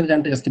ചെയ്യാൻ പറ്റുന്ന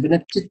 2 ടെക്സ്റ്റ്. പിന്നെ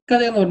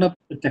ചിക്കത എന്ന് പറഞ്ഞ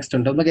ടെക്സ്റ്റ്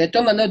ഉണ്ട്. നമുക്ക്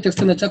ഏറ്റവും നല്ല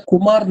ടെക്സ്റ്റ് എന്ന് വെച്ചാൽ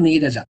Kumar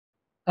Neeraja,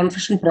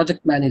 confession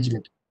project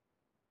management.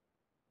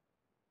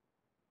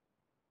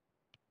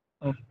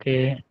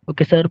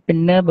 Okay sir,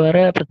 പിന്നെ വേറെ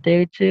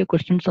പ്രത്യേകിച്ച്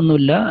ക്വസ്റ്റ്യൻസ്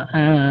ഒന്നുമില്ല.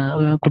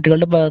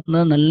 കുട്ടികളുടെ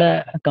ഭാഗത്തുനിന്ന് നല്ല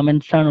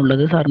കമന്റ്സ്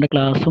ആണുള്ളത്. സാറിന്റെ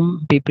ക്ലാസ്സും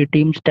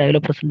PPTയും സ്റ്റൈൽ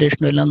ഓഫ്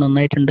പ്രസന്റേഷനും എല്ലാം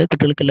നന്നായിട്ടുണ്ട്.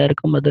 കുട്ടികൾക്ക്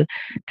എല്ലാവർക്കും അത്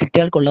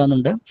കിട്ടിയാൽ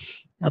കൊള്ളാവുന്നുണ്ട്.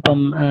 അപ്പം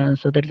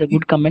so that is A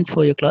good comment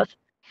for your class.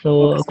 So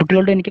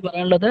കുട്ടികളോട് എനിക്ക്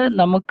പറയാനുള്ളത്,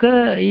 നമുക്ക്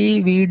ഈ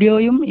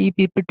വീഡിയോയും ഈ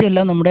PPT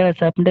എല്ലാം നമ്മുടെ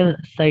ആപ്പിന്റെ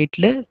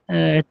സൈറ്റിൽ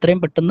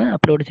എത്രയും പെട്ടെന്ന്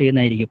അപ്ലോഡ്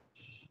ചെയ്യുന്നതായിരിക്കും.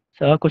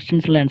 സോ ആ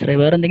ക്വസ്റ്റ്യൻസിൽ ആൻസർ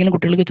വേറെ എന്തെങ്കിലും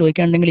കുട്ടികൾക്ക്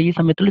ചോദിക്കാനുണ്ടെങ്കിൽ ഈ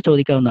സമയത്തിൽ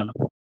ചോദിക്കാവുന്നതാണ്.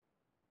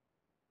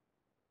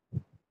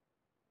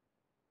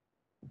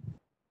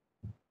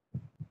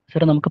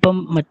 സാർ, നമുക്കിപ്പം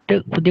മറ്റ്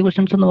പുതിയ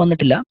ക്വസ്റ്റ്യൻസ് ഒന്നും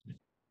വന്നിട്ടില്ല.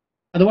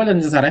 അതുപോലെ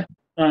തന്നെ സാറേ,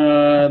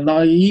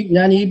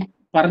 ഞാൻ ഈ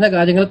പറഞ്ഞ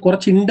കാര്യങ്ങൾ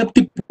കുറച്ച്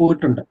ഇൻഡെപ്തി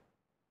പോയിട്ടുണ്ട്.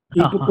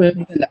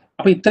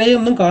 അപ്പൊ ഇത്രയും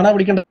ഒന്നും കാണാൻ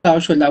പഠിക്കേണ്ട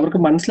ആവശ്യമില്ല. അവർക്ക്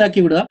മനസ്സിലാക്കി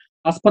വിടുക,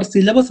 ആസ് പെർ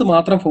സിലബസ്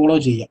മാത്രം ഫോളോ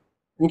ചെയ്യുക.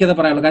 എനിക്കത്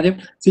പറയാനുള്ളൂ. കാര്യം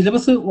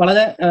സിലബസ്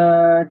വളരെ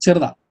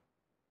ചെറുതാണ്.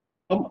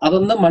 അപ്പം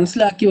അതൊന്ന്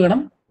മനസ്സിലാക്കി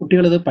വേണം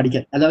കുട്ടികൾ ഇത്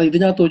പഠിക്കാൻ. അല്ലാതെ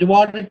ഇതിനകത്ത്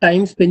ഒരുപാട്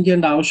ടൈം സ്പെൻഡ്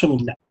ചെയ്യേണ്ട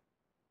ആവശ്യമില്ല.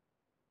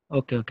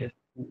 ഓക്കെ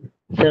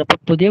സാർ, അപ്പൊ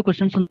പുതിയ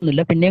ക്വസ്റ്റ്യൻസ്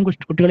ഒന്നുമില്ല. പിന്നെയും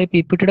കുട്ടികളെ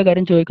PPTയുടെ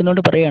കാര്യം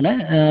ചോദിക്കുന്നതുകൊണ്ട് പറയാണ്,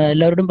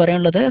 എല്ലാവരോടും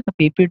പറയാനുള്ളത്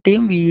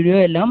PPTയും വീഡിയോ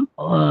എല്ലാം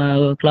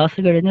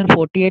ക്ലാസ് കഴിഞ്ഞ്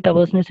 48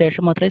 hours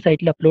ശേഷം മാത്രമേ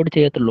സൈറ്റിൽ അപ്ലോഡ്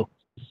ചെയ്യത്തുള്ളൂ.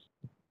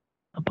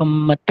 അപ്പം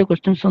മറ്റ്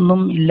ക്വസ്റ്റ്യൻസ്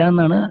ഒന്നും ഇല്ല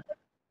എന്നാണ്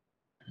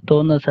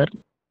തോന്നുന്നത് sir.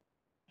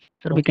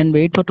 Sir, we can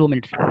wait for 2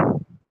 minutes.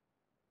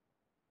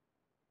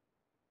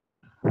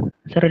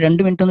 Sir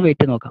 2 minute ഒന്ന്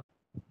വെയിറ്റ് ചെയ്ത് നോക്കാം.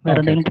 വേറെ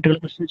എന്തെങ്കിലും കുട്ടികൾ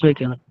ക്വസ്റ്റ്യൻ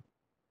ചോദിക്കുന്നു?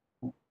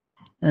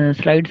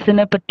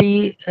 സ്ലൈഡ്സിനെ പറ്റി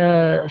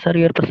സാർ,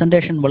 ഈ ഒരു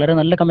പ്രസന്റേഷൻ വളരെ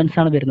നല്ല കമന്റ്സ്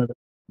ആണ് വരുന്നത്.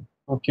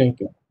 ഓക്കെ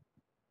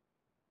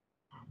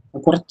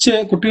കുറച്ച്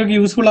കുട്ടികൾക്ക്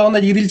യൂസ്ഫുൾ ആവുന്ന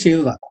രീതിയിൽ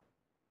ചെയ്തതാ.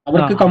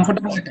 അവർക്ക്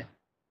കംഫർട്ടബിൾ ആയിട്ട്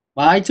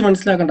വായിച്ച്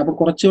മനസ്സിലാക്കണ്ട. അപ്പൊ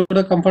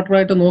കുറച്ചുകൂടെ കംഫർട്ടബിൾ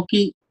ആയിട്ട്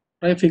നോക്കി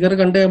ഫിഗർ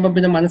കണ്ടു കഴിയുമ്പോൾ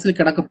പിന്നെ മനസ്സിൽ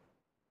കിടക്കും.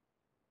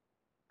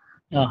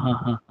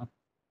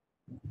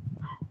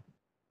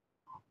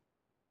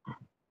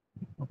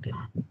 ഓക്കെ.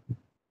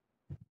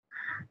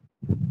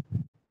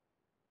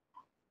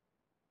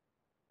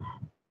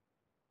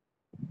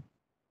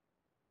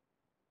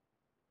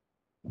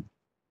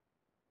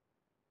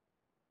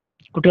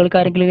 കുട്ടികൾക്ക്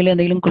ആരെങ്കിലും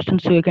എന്തെങ്കിലും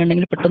ക്വസ്റ്റ്യൻസ്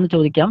ചോദിക്കുകയാണെങ്കിൽ പെട്ടെന്ന്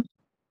ചോദിക്കാം.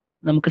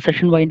 നമുക്ക്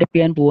സെഷൻ വൈൻഡ് അപ്പ്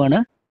ചെയ്യാൻ പോവാണ്.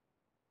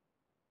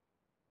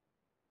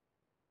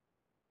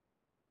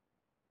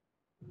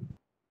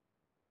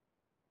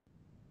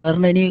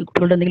 സാറിന് ഇനി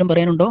കുട്ടികളുടെ എന്തെങ്കിലും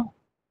പറയാനുണ്ടോ?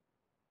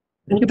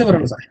 എനിക്കിത്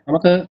പറയണം സാർ,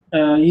 നമുക്ക്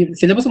ഈ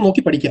സിലബസ്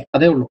നോക്കി പഠിക്കാം,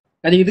 അതേ ഉള്ളൂ.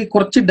 കാര്യം ഇത്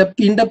കുറച്ച്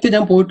ഇൻഡെപ്ത്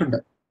ഞാൻ പോയിട്ടുണ്ട്.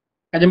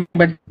 കാര്യം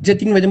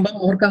ബഡ്ജറ്റിംഗ് വരുമ്പോൾ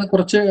അവർക്ക് അത്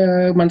കുറച്ച്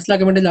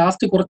മനസ്സിലാക്കാൻ വേണ്ടി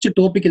ലാസ്റ്റ് കുറച്ച്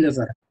ടോപ്പിക് ഇല്ലേ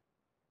സാർ,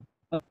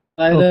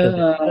 അതായത്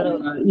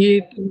ഈ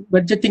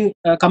ബഡ്ജറ്റിംഗ്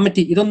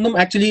കമ്മിറ്റി, ഇതൊന്നും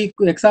ആക്ച്വലി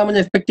എക്സാമിന്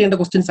എക്സ്പെക്ട് ചെയ്യേണ്ട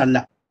ക്വസ്റ്റ്യൻസ് അല്ല.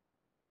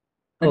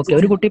 ഓക്കെ,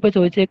 ഒരു കുട്ടി ഇപ്പൊ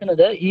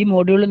ചോദിച്ചേക്കുന്നത് ഈ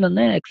മോഡ്യൂളിൽ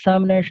നിന്ന്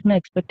എക്സാമിനേഷന്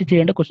എക്സ്പെക്ട്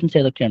ചെയ്യേണ്ട ക്വസ്റ്റ്യൻസ്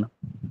ഏതൊക്കെയാണ്?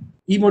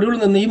 ഈ മൊഡ്യൂളിൽ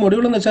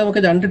എന്ന് വെച്ചാൽ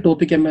നമുക്ക് 2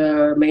 ടോപ്പിക്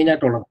മെയിൻ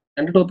ആയിട്ടുള്ളത്.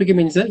 2 ടോപ്പിക്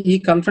മീൻസ് ഈ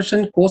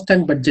കൺഫെഷൻ കോസ്റ്റ്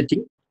ആൻഡ്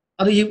ബഡ്ജറ്റിംഗ്,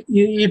 അത്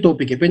ഈ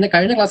ടോപ്പിക്. പിന്നെ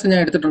കഴിഞ്ഞ ക്ലാസ്സിൽ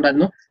ഞാൻ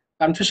എടുത്തിട്ടുണ്ടായിരുന്നു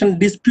confession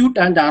dispute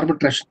and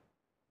arbitration.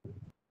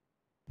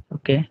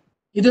 Okay,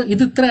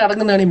 ഇത് ഇത്ര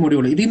അടങ്ങുന്നതാണ് ഈ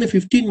മൊഡ്യൂൾ. ഇതിൽ നിന്ന്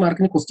 15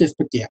 മാർക്കിന് ക്വസ്റ്റ്യൻ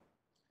എക്സ്പെക്ട് ചെയ്യാം.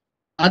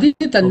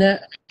 അതിൽ തന്നെ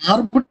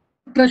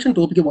ആർബിട്രേഷൻ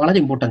ടോപ്പിക് വളരെ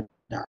ഇമ്പോർട്ടന്റ്.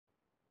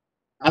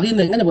 അതിൽ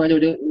നിന്ന് എങ്ങനെ പോയാലും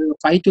ഒരു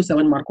 5 to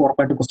 7 മാർക്ക്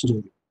ഉറപ്പായിട്ട് ക്വസ്റ്റ്യൻ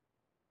ചോദിക്കും.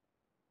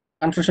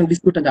 Confession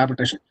dispute and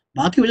arbitration.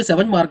 ബാക്കി ഒരു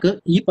 7 മാർക്ക്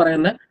ഈ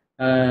പറയുന്ന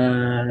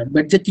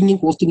ബഡ്ജറ്റിംഗും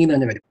കോസ്റ്റിംഗും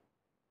തന്നെ വരും.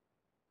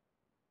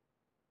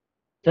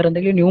 സാർ,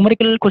 എന്തെങ്കിലും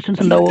ന്യൂമറിക്കൽ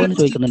ക്വസ്റ്റ്യൻസ് ഉണ്ടാവോ എന്ന്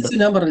ചോദിക്കുന്നുണ്ട്.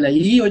 ഞാൻ പറഞ്ഞില്ല,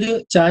 ഈ ഒരു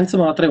ചാൻസ്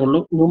മാത്രമേ ഉള്ളൂ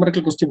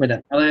ന്യൂമറിക്കൽ ക്വസ്റ്റ്യൻ വരാൻ.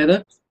 അതായത്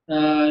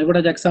ഇവിടെ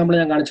ഒരു എക്സാമ്പിൾ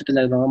ഞാൻ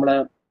കാണിച്ചിട്ടില്ലായിരുന്നു, നമ്മളെ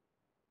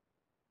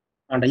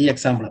ഈ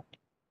എക്സാമ്പിൾ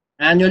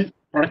ആനുവൽ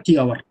പ്രൊഡക്റ്റീവ്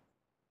അവർ.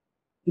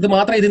 ഇത്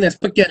മാത്രമേ ഇതിന്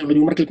എക്സ്പെക്ട് ചെയ്യാനുള്ളൂ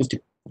ന്യൂമറിക്കൽ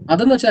ക്വസ്റ്റ്യൻ.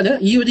 അതെന്ന് വെച്ചാൽ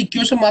ഈ ഒരു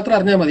ഇക്വേഷൻ മാത്രം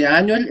അറിഞ്ഞാൽ മതി.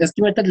 Annual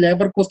estimated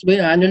labour cost by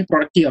annual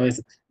productive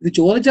hours. ഇത്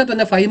ചോദിച്ചാൽ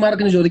തന്നെ 5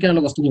 മാർക്കിന്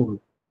ചോദിക്കാനുള്ള ക്വസ്റ്റ്യൻ ഉള്ളൂ.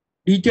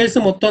 ഡീറ്റെയിൽസ്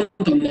മൊത്തം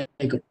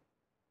തന്നേക്കും.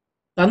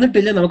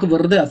 തന്നിട്ടില്ലേ നമുക്ക്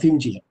വെറുതെ അസ്യൂം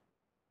ചെയ്യാം.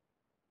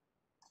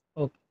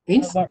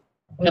 മീൻസ്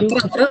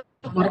എത്ര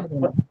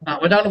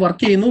ഒരാൾ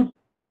വർക്ക് ചെയ്യുന്നു,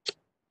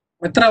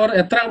 എത്ര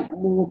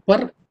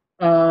പെർ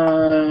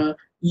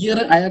ഇയർ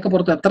അയാൾക്ക്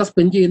പുറത്ത് എത്ര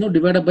സ്പെൻഡ് ചെയ്യുന്നു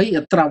ഡിവൈഡ് ബൈ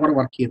എത്ര അവർ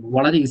വർക്ക് ചെയ്യുന്നു.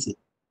 വളരെ ഈസി.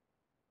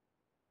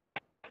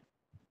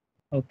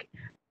 ഓക്കെ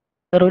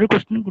സർ, ഒരു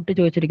ക്വസ്റ്റ്യൻ കുട്ടി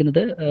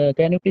ചോദിച്ചിരിക്കുന്നത്,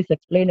 can you please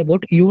explain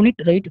about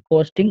unit rate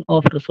costing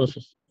of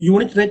resources.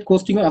 Unit rate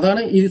costing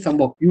അതാണ് ഈ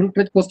സംഭവം. യൂണിറ്റ്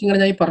റേറ്റ് കോസ്റ്റിംഗ് ആണ്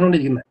ഞാൻ ഈ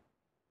പറഞ്ഞുകൊണ്ടിരിക്കുന്നത്.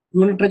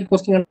 യൂണിറ്റ് റേറ്റ്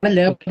കോസ്റ്റിംഗ് ആണ്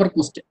ലേബർ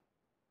കോസ്റ്റ്.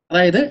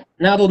 അതായത്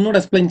ഞാൻ അതൊന്നുകൂടെ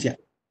എക്സ്പ്ലെയിൻ ചെയ്യാം.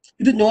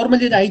 ഇത്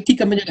നോർമലി ഒരു IT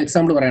കമ്പനിയുടെ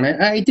എക്സാമ്പിൾ പറയണേ.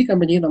 ആ IT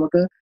കമ്പനി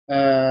നമുക്ക്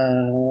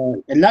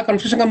എല്ലാ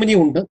കൺസ്ട്രക്ഷൻ കമ്പനിയും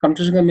ഉണ്ട്.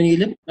 കൺസ്ട്രക്ഷൻ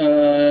കമ്പനിയിലും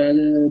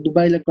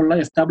ദുബായിലൊക്കെ ഉള്ള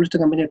എസ്റ്റാബ്ലിഷ്ഡ്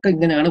കമ്പനിയൊക്കെ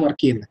ഇങ്ങനെയാണ്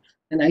വർക്ക് ചെയ്യുന്നത്.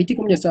 ഞാൻ IT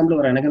കമ്പനി എക്സാമ്പിൾ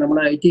പറയുകയാണെങ്കിൽ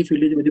നമ്മുടെ IT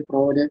ഫീൽഡിൽ ഒരു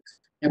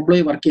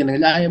എംപ്ലോയി വർക്ക്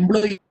ചെയ്യുന്നെങ്കിൽ ആ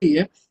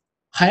എംപ്ലോയിയെ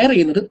ഹയർ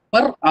ചെയ്യുന്നത്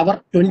പെർ അവർ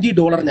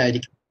 $20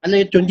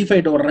 അല്ലെങ്കിൽ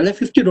 $25 അല്ലെങ്കിൽ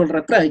 $50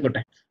 എത്ര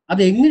ആയിക്കോട്ടെ.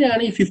 അത്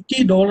എങ്ങനെയാണ് ഈ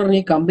 $50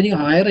 ഈ കമ്പനി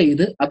ഹയർ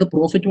ചെയ്ത് അത്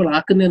പ്രോഫിറ്റബിൾ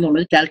ആക്കുന്നത്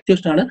എന്നുള്ളത്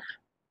കാൽക്കുലേഷൻ ആണ്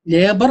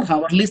ലേബർ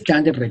ഹവർലി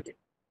സ്റ്റാൻഡേർഡ് റേറ്റ്.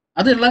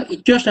 അതുള്ള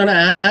ഇക്വേഷൻ ആണ്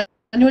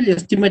ആനുവൽ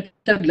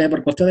എസ്റ്റിമേറ്റഡ് ലേബർ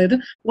കോസ്റ്റ്. അതായത്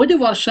ഒരു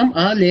വർഷം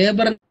ആ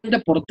ലേബറിന്റെ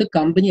പുറത്ത്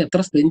കമ്പനി എത്ര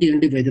സ്പെൻഡ്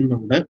ചെയ്യേണ്ടി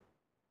വരുന്നുണ്ട്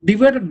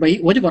ഡിവൈഡഡ് ബൈ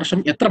ഒരു വർഷം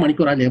എത്ര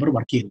മണിക്കൂർ ആ ലേബർ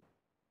വർക്ക് ചെയ്യുന്നു.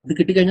 ഇത്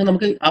കിട്ടിക്കഴിഞ്ഞാൽ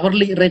നമുക്ക്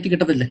അവർലി റേറ്റ്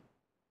കിട്ടത്തില്ലേ?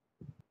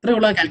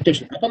 ഇത്രയുള്ള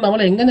കാൽക്കുലേഷൻ. അപ്പൊ നമ്മൾ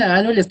എങ്ങനെ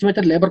ആനുവൽ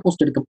എസ്റ്റിമേറ്റഡ് ലേബർ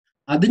കോസ്റ്റ് എടുക്കും?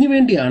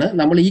 അതിനുവേണ്ടിയാണ്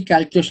നമ്മൾ ഈ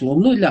കാൽക്കുലേഷൻ.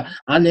 ഒന്നുമില്ല,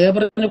 ആ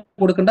ലേബറിന്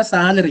കൊടുക്കേണ്ട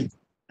സാലറി,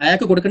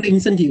 അയാൾക്ക് കൊടുക്കേണ്ട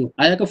ഇൻസെന്റീവ്,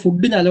 അയാൾക്ക്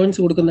ഫുഡിന് അലവൻസ്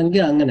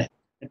കൊടുക്കുന്നെങ്കിൽ അങ്ങനെ,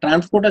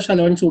 ട്രാൻസ്പോർട്ടേഷൻ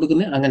അലവൻസ്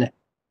കൊടുക്കുന്നത് അങ്ങനെ,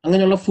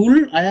 അങ്ങനെയുള്ള ഫുൾ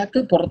അയാൾക്ക്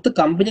പുറത്ത്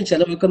കമ്പനി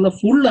ചെലവാക്കുന്ന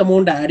ഫുൾ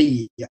എമൗണ്ട് ആഡ്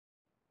ചെയ്യുക.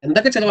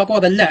 എന്തൊക്കെ ചെലവാക്കോ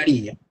അതെല്ലാം ആഡ്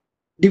ചെയ്യുക.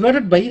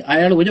 ഡിവൈഡഡ് ബൈ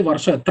അയാൾ ഒരു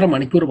വർഷം എത്ര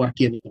മണിക്കൂർ വർക്ക്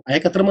ചെയ്യുന്നു.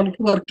 അയാൾക്ക് എത്ര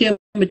മണിക്കൂർ വർക്ക് ചെയ്യാൻ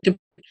പറ്റും?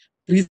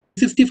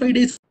 365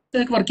 ഡേയ്സ്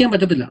അയാൾക്ക് വർക്ക് ചെയ്യാൻ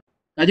പറ്റത്തില്ല.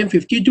 കാര്യം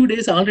 52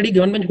 ഡേയ്സ് ആൾറെഡി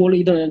ഗവൺമെന്റ്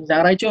ഇത്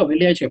ഞായറാഴ്ചയോ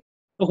വെള്ളിയാഴ്ചയോ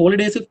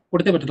ഹോളിഡേയ്സ്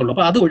കൊടുത്തേ പറ്റത്തുള്ളൂ.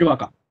 അപ്പൊ അത്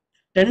ഒഴിവാക്കാം.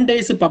 10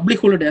 ഡേയ്സ്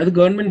പബ്ലിക് ഹോളിഡേ അത്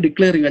ഗവൺമെന്റ്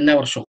ഡിക്ലെയർ ചെയ്യും എല്ലാ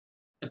വർഷവും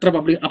എത്ര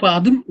പബ്ലിക്. അപ്പൊ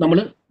അതും നമ്മൾ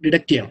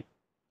ഡിഡക്ട് ചെയ്യണം.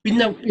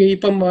 പിന്നെ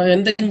ഇപ്പം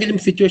എന്തെങ്കിലും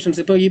സിറ്റുവേഷൻസ്,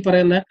 ഇപ്പൊ ഈ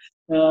പറയുന്ന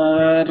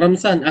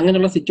റംസാൻ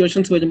അങ്ങനെയുള്ള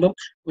സിറ്റുവേഷൻസ് വരുമ്പം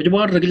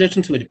ഒരുപാട്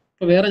റെഗുലേഷൻസ് വരും.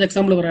 ഇപ്പൊ വേറെ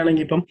എക്സാമ്പിൾ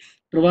പറയുകയാണെങ്കിൽ ഇപ്പം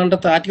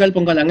ട്രിവാൻഡ്രത്ത് ആറ്റുകാൽ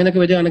പൊങ്കാൽ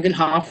അങ്ങനെയൊക്കെ വരികയാണെങ്കിൽ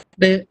ഹാഫ്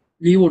ഡേ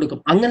ലീവ് കൊടുക്കും.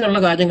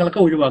 അങ്ങനെയുള്ള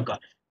കാര്യങ്ങളൊക്കെ ഒഴിവാക്കുക.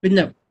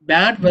 പിന്നെ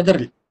ബാഡ്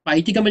വെതറിൽ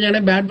IT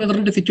കമ്പനിയാണെങ്കിൽ ബാഡ്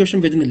വെതറിന്റെ സിറ്റുവേഷൻ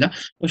വരുന്നില്ല.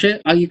 പക്ഷേ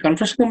ഈ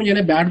കൺസ്ട്രക്ഷൻ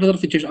കമ്പനിയാണെങ്കിൽ ബാഡ് വെതർ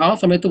സിറ്റുവേഷൻ ആ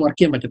സമയത്ത് വർക്ക്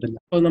ചെയ്യാൻ പറ്റത്തില്ല.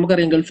 അപ്പൊ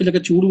നമുക്കറിയാം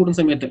ഗൾഫിലൊക്കെ ചൂട് കൂടുന്ന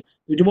സമയത്ത്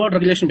ഒരുപാട്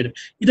റെഗുലേഷൻ വരും.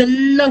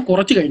 ഇതെല്ലാം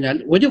കുറച്ചു കഴിഞ്ഞാൽ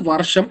ഒരു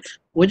വർഷം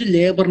ഒരു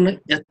ലേബറിന്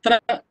എത്ര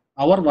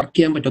അവർ വർക്ക്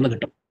ചെയ്യാൻ പറ്റുമെന്ന്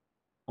കിട്ടും.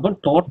 അപ്പം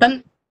total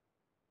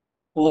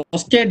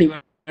cost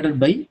divided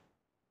by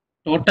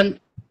total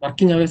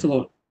working hours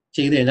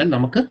ചെയ്ത് കഴിഞ്ഞാൽ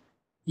നമുക്ക്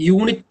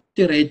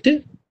unit rate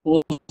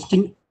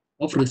costing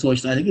of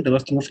resource അല്ലെങ്കിൽ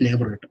കോസ്റ്റിംഗ് ഓഫ്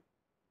ലേബർ കിട്ടും.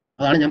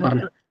 അതാണ് ഞാൻ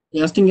പറഞ്ഞത്.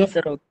 കോസ്റ്റിംഗ്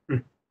ഓഫ്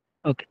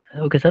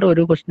ഓക്കെ സാർ,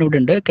 ഒരു ക്വസ്റ്റ്യൻ ഇവിടെ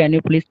ഉണ്ട്. Can you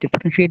please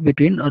differentiate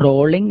between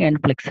rolling and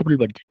flexible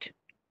budget?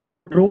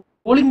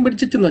 Rolling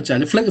budget എന്ന്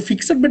വെച്ചാൽ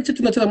ഫിക്സഡ് ബഡ്ജറ്റ്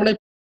എന്ന് വെച്ചാൽ നമ്മളെ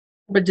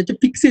ബഡ്ജറ്റ്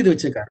ഫിക്സ് ചെയ്ത്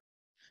വെച്ചേക്കാറ്.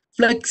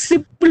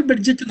 ഫ്ലെക്സിബിൾ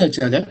ബഡ്ജറ്റ് എന്ന്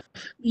വെച്ചാൽ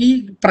ഈ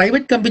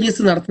പ്രൈവറ്റ്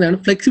കമ്പനീസ് നടത്തുന്നതാണ്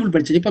ഫ്ലെക്സിബിൾ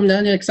ബഡ്ജറ്റ്. ഇപ്പം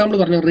ഞാൻ എക്സാമ്പിൾ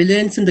പറഞ്ഞു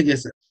റിലയൻസിന്റെ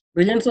കേസ്.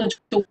 റിലയൻസ് എന്ന്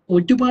വെച്ചാൽ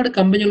ഒരുപാട്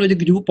കമ്പനികളുടെ ഒരു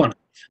ഗ്രൂപ്പാണ്.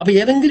 അപ്പൊ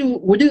ഏതെങ്കിലും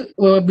ഒരു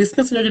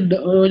ബിസിനസ്സിന്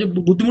ഒരു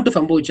ബുദ്ധിമുട്ട്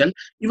സംഭവിച്ചാൽ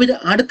ഇവർ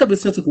അടുത്ത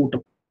ബിസിനസ്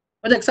കൂട്ടും.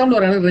 ഒരു എക്സാമ്പിൾ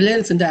പറയുകയാണെങ്കിൽ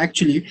റിലയൻസിന്റെ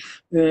ആക്ച്വലി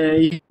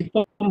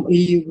ഇപ്പം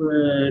ഈ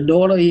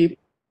ഡോളർ ഈ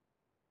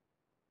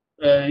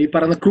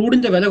പറയുന്ന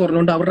ക്രൂഡിന്റെ വില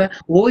കുറഞ്ഞുകൊണ്ട് അവരുടെ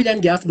ഓയിൽ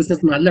ആൻഡ് ഗ്യാസ്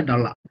ബിസിനസ് നല്ല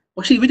ഡള്ള.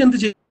 പക്ഷെ ഇവരെന്ത്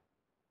ചെയ്യും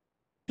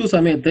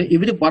സമയത്ത്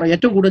ഇവര്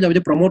ഏറ്റവും കൂടുതൽ അവർ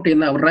പ്രൊമോട്ട്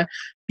ചെയ്യുന്ന അവരുടെ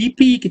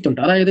PPE കിറ്റ്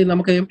ഉണ്ട്. അതായത്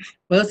നമുക്ക്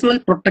പേഴ്സണൽ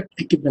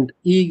പ്രൊട്ടക്ട് എക്യുപ്മെന്റ്,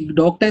 ഈ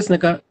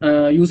ഡോക്ടേഴ്സിനൊക്കെ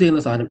യൂസ്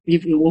ചെയ്യുന്ന സാധനം, ഈ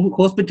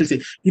ഹോസ്പിറ്റൽസ്,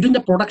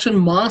 ഇതിന്റെ പ്രൊഡക്ഷൻ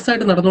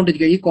മാസമായിട്ട്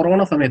നടന്നുകൊണ്ടിരിക്കുക. ഈ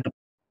കൊറോണ സമയത്ത്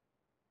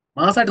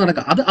മാസമായിട്ട്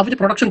നടക്കുക. അത് അവർ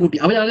പ്രൊഡക്ഷൻ കൂട്ടി,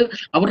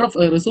 അവരുടെ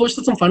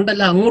റിസോഴ്സസും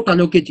ഫണ്ടെല്ലാം അങ്ങോട്ട്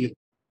അലോക്കേറ്റ് ചെയ്യും.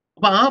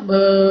 അപ്പൊ ആ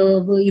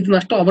ഇത്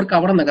നഷ്ടം അവർക്ക്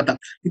അവിടെ നികത്താം.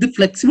 ഇത്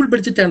ഫ്ലെക്സിബിൾ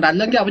ബഡ്ജറ്റ് ആണ്.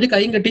 അല്ലെങ്കിൽ അവർ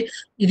കൈയും കെട്ടി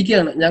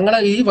ഇരിക്കുകയാണ്, ഞങ്ങൾ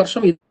ഈ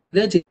വർഷം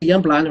ഇതേ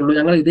ചെയ്യാൻ പ്ലാൻ ഉള്ളൂ,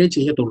 ഞങ്ങൾ ഇതേ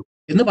ചെയ്യത്തുള്ളൂ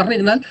എന്ന്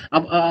പറഞ്ഞിരുന്നാൽ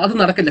അത്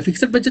നടക്കില്ല.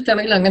 ഫിക്സഡ് ബഡ്ജറ്റ്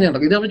ആണെങ്കിൽ അങ്ങനെ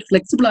നടക്കും. ഇത് അവർ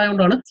ഫ്ലെക്സിബിൾ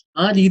ആയതുകൊണ്ടാണ്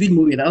ആ രീതിയിൽ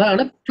മൂവ് ചെയ്യുന്നത്.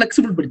 അതാണ്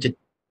ഫ്ലെക്സിബിൾ ബഡ്ജറ്റ്.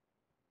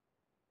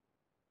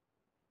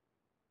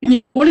 ഇനി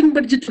റോളിംഗ്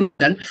ബഡ്ജറ്റ്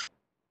എന്നാൽ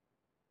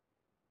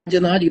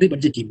 4 രീതി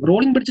ബഡ്ജറ്റ് ചെയ്യും.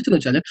 റോളിംഗ് ബഡ്ജറ്റ് എന്ന്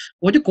വെച്ചാൽ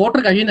ഒരു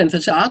ക്വാർട്ടർ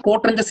കഴിയുന്നതനുസരിച്ച് ആ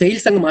ക്വാർട്ടറിന്റെ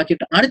സെയിൽസ് അങ്ങ്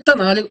മാറ്റിയിട്ട്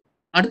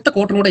അടുത്ത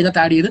ക്വാർട്ടറും കൂടെ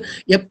ഇതിനകത്ത് ആഡ് ചെയ്ത്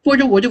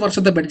എപ്പോഴും ഒരു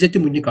വർഷത്തെ ബഡ്ജറ്റ്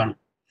മുന്നിൽ കാണും.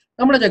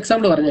 നമ്മളൊരു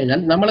എക്സാമ്പിൾ പറഞ്ഞു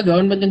കഴിഞ്ഞാൽ നമ്മളെ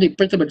ഗവൺമെന്റിന്റെ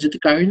ഇപ്പോഴത്തെ ബഡ്ജറ്റ്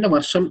കഴിഞ്ഞ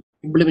വർഷം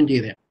ഇംപ്ലിമെന്റ്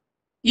ചെയ്തതാണ്.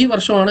 ഈ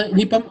വർഷമാണ്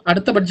ഇനിയിപ്പം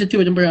അടുത്ത ബഡ്ജറ്റ്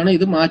വരുമ്പോഴാണ്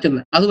ഇത്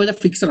മാറ്റുന്നത്. അതുവരെ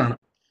ഫിക്സഡ് ആണ്.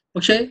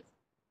 പക്ഷേ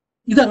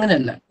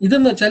ഇതങ്ങനെയല്ല.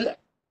 ഇതെന്ന് വെച്ചാൽ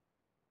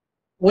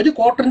ഒരു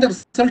ക്വാർട്ടറിന്റെ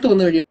റിസൾട്ട്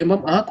വന്നു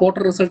കഴിയുമ്പം ആ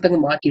ക്വാർട്ടർ റിസൾട്ട് അങ്ങ്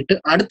മാറ്റിയിട്ട്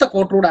അടുത്ത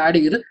ക്വാർട്ടറോട് ആഡ്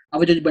ചെയ്ത്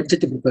അവരൊരു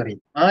ബഡ്ജറ്റ് പ്രിപ്പയർ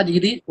ചെയ്യും. ആ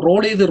രീതി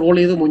റോൾ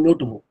ചെയ്ത്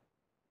മുന്നോട്ട് പോകും.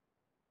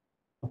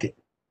 ഓക്കെ,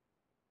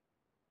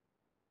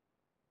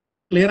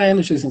 ക്ലിയർ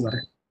ആയെന്ന് വിശ്വസിക്കുന്നു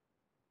സാറേ.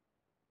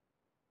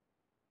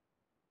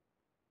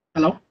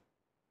 Hello,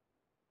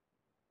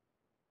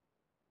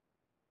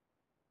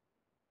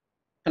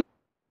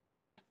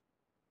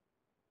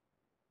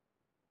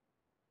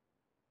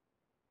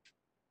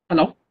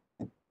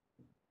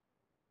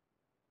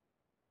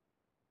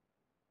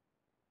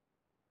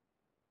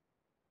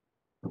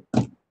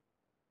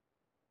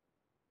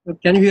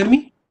 Can you hear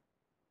me?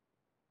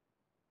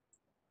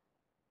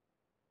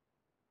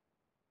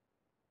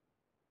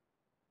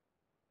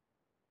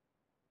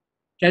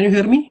 Can you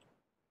hear me?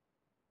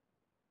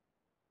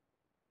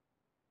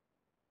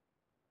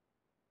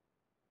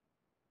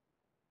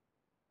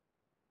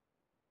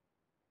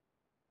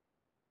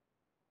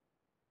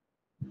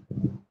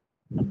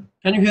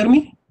 Can you hear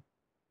me?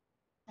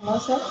 Hello,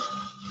 sir.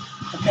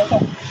 Okay.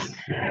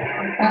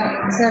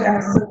 Sir,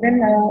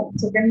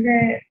 സുഖന്റെ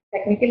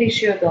technical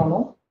issue തോന്നുന്നു.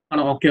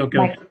 ആണോ? ഓക്കെ.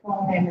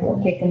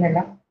 കേൾക്കുന്നില്ല.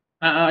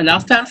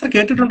 ലാസ്റ്റ് ആൻസർ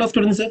കേട്ടിട്ടുണ്ടോ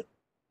സ്റ്റുഡൻസ്?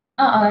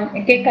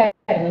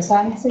 കേൾക്കായിരുന്നു,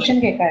 സാറിന്റെ സെഷൻ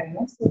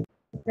കേൾക്കായിരുന്നു.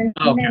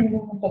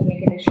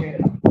 ടെക്നിക്കൽ ഇഷ്യൂ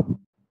ആയിരുന്നു.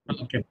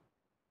 ഓക്കെ.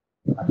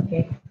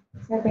 ഓക്കെ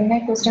സർ, പിന്നെ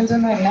ക്വസ്റ്റ്യൻസ്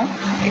ഒന്നും ഇല്ല.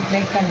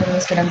 ഇതിലേക്ക്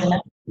കണ്ടിരുന്നു സ്റ്റുഡൻസിന്.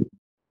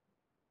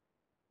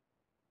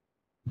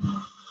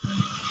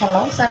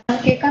 Hello sir,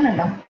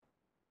 കേൾക്കാനുണ്ടോ?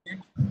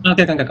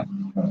 കേൾക്കാം.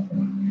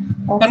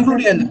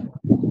 കൺക്ലൂഡ് ചെയ്യാലോ?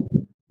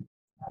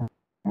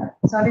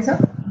 സോറി സർ,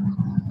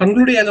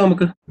 കൺക്ലൂഡ് ചെയ്യാലോ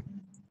നമുക്ക്?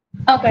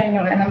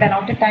 കഴിഞ്ഞു. നമ്മുടെ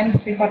അലോട്ടഡ് ടൈം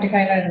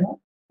 3:45 ആയിരുന്നു.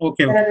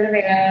 Okay.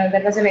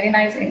 That was a very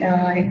nice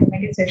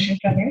informative session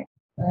from you.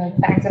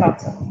 Thanks a lot,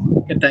 sir.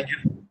 Okay, thank you.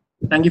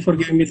 Thank you for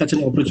giving me such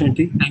an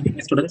opportunity. Thank you,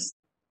 students.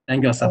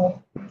 Thank you, Asaf.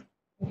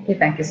 Okay,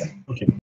 thank you, sir. Okay.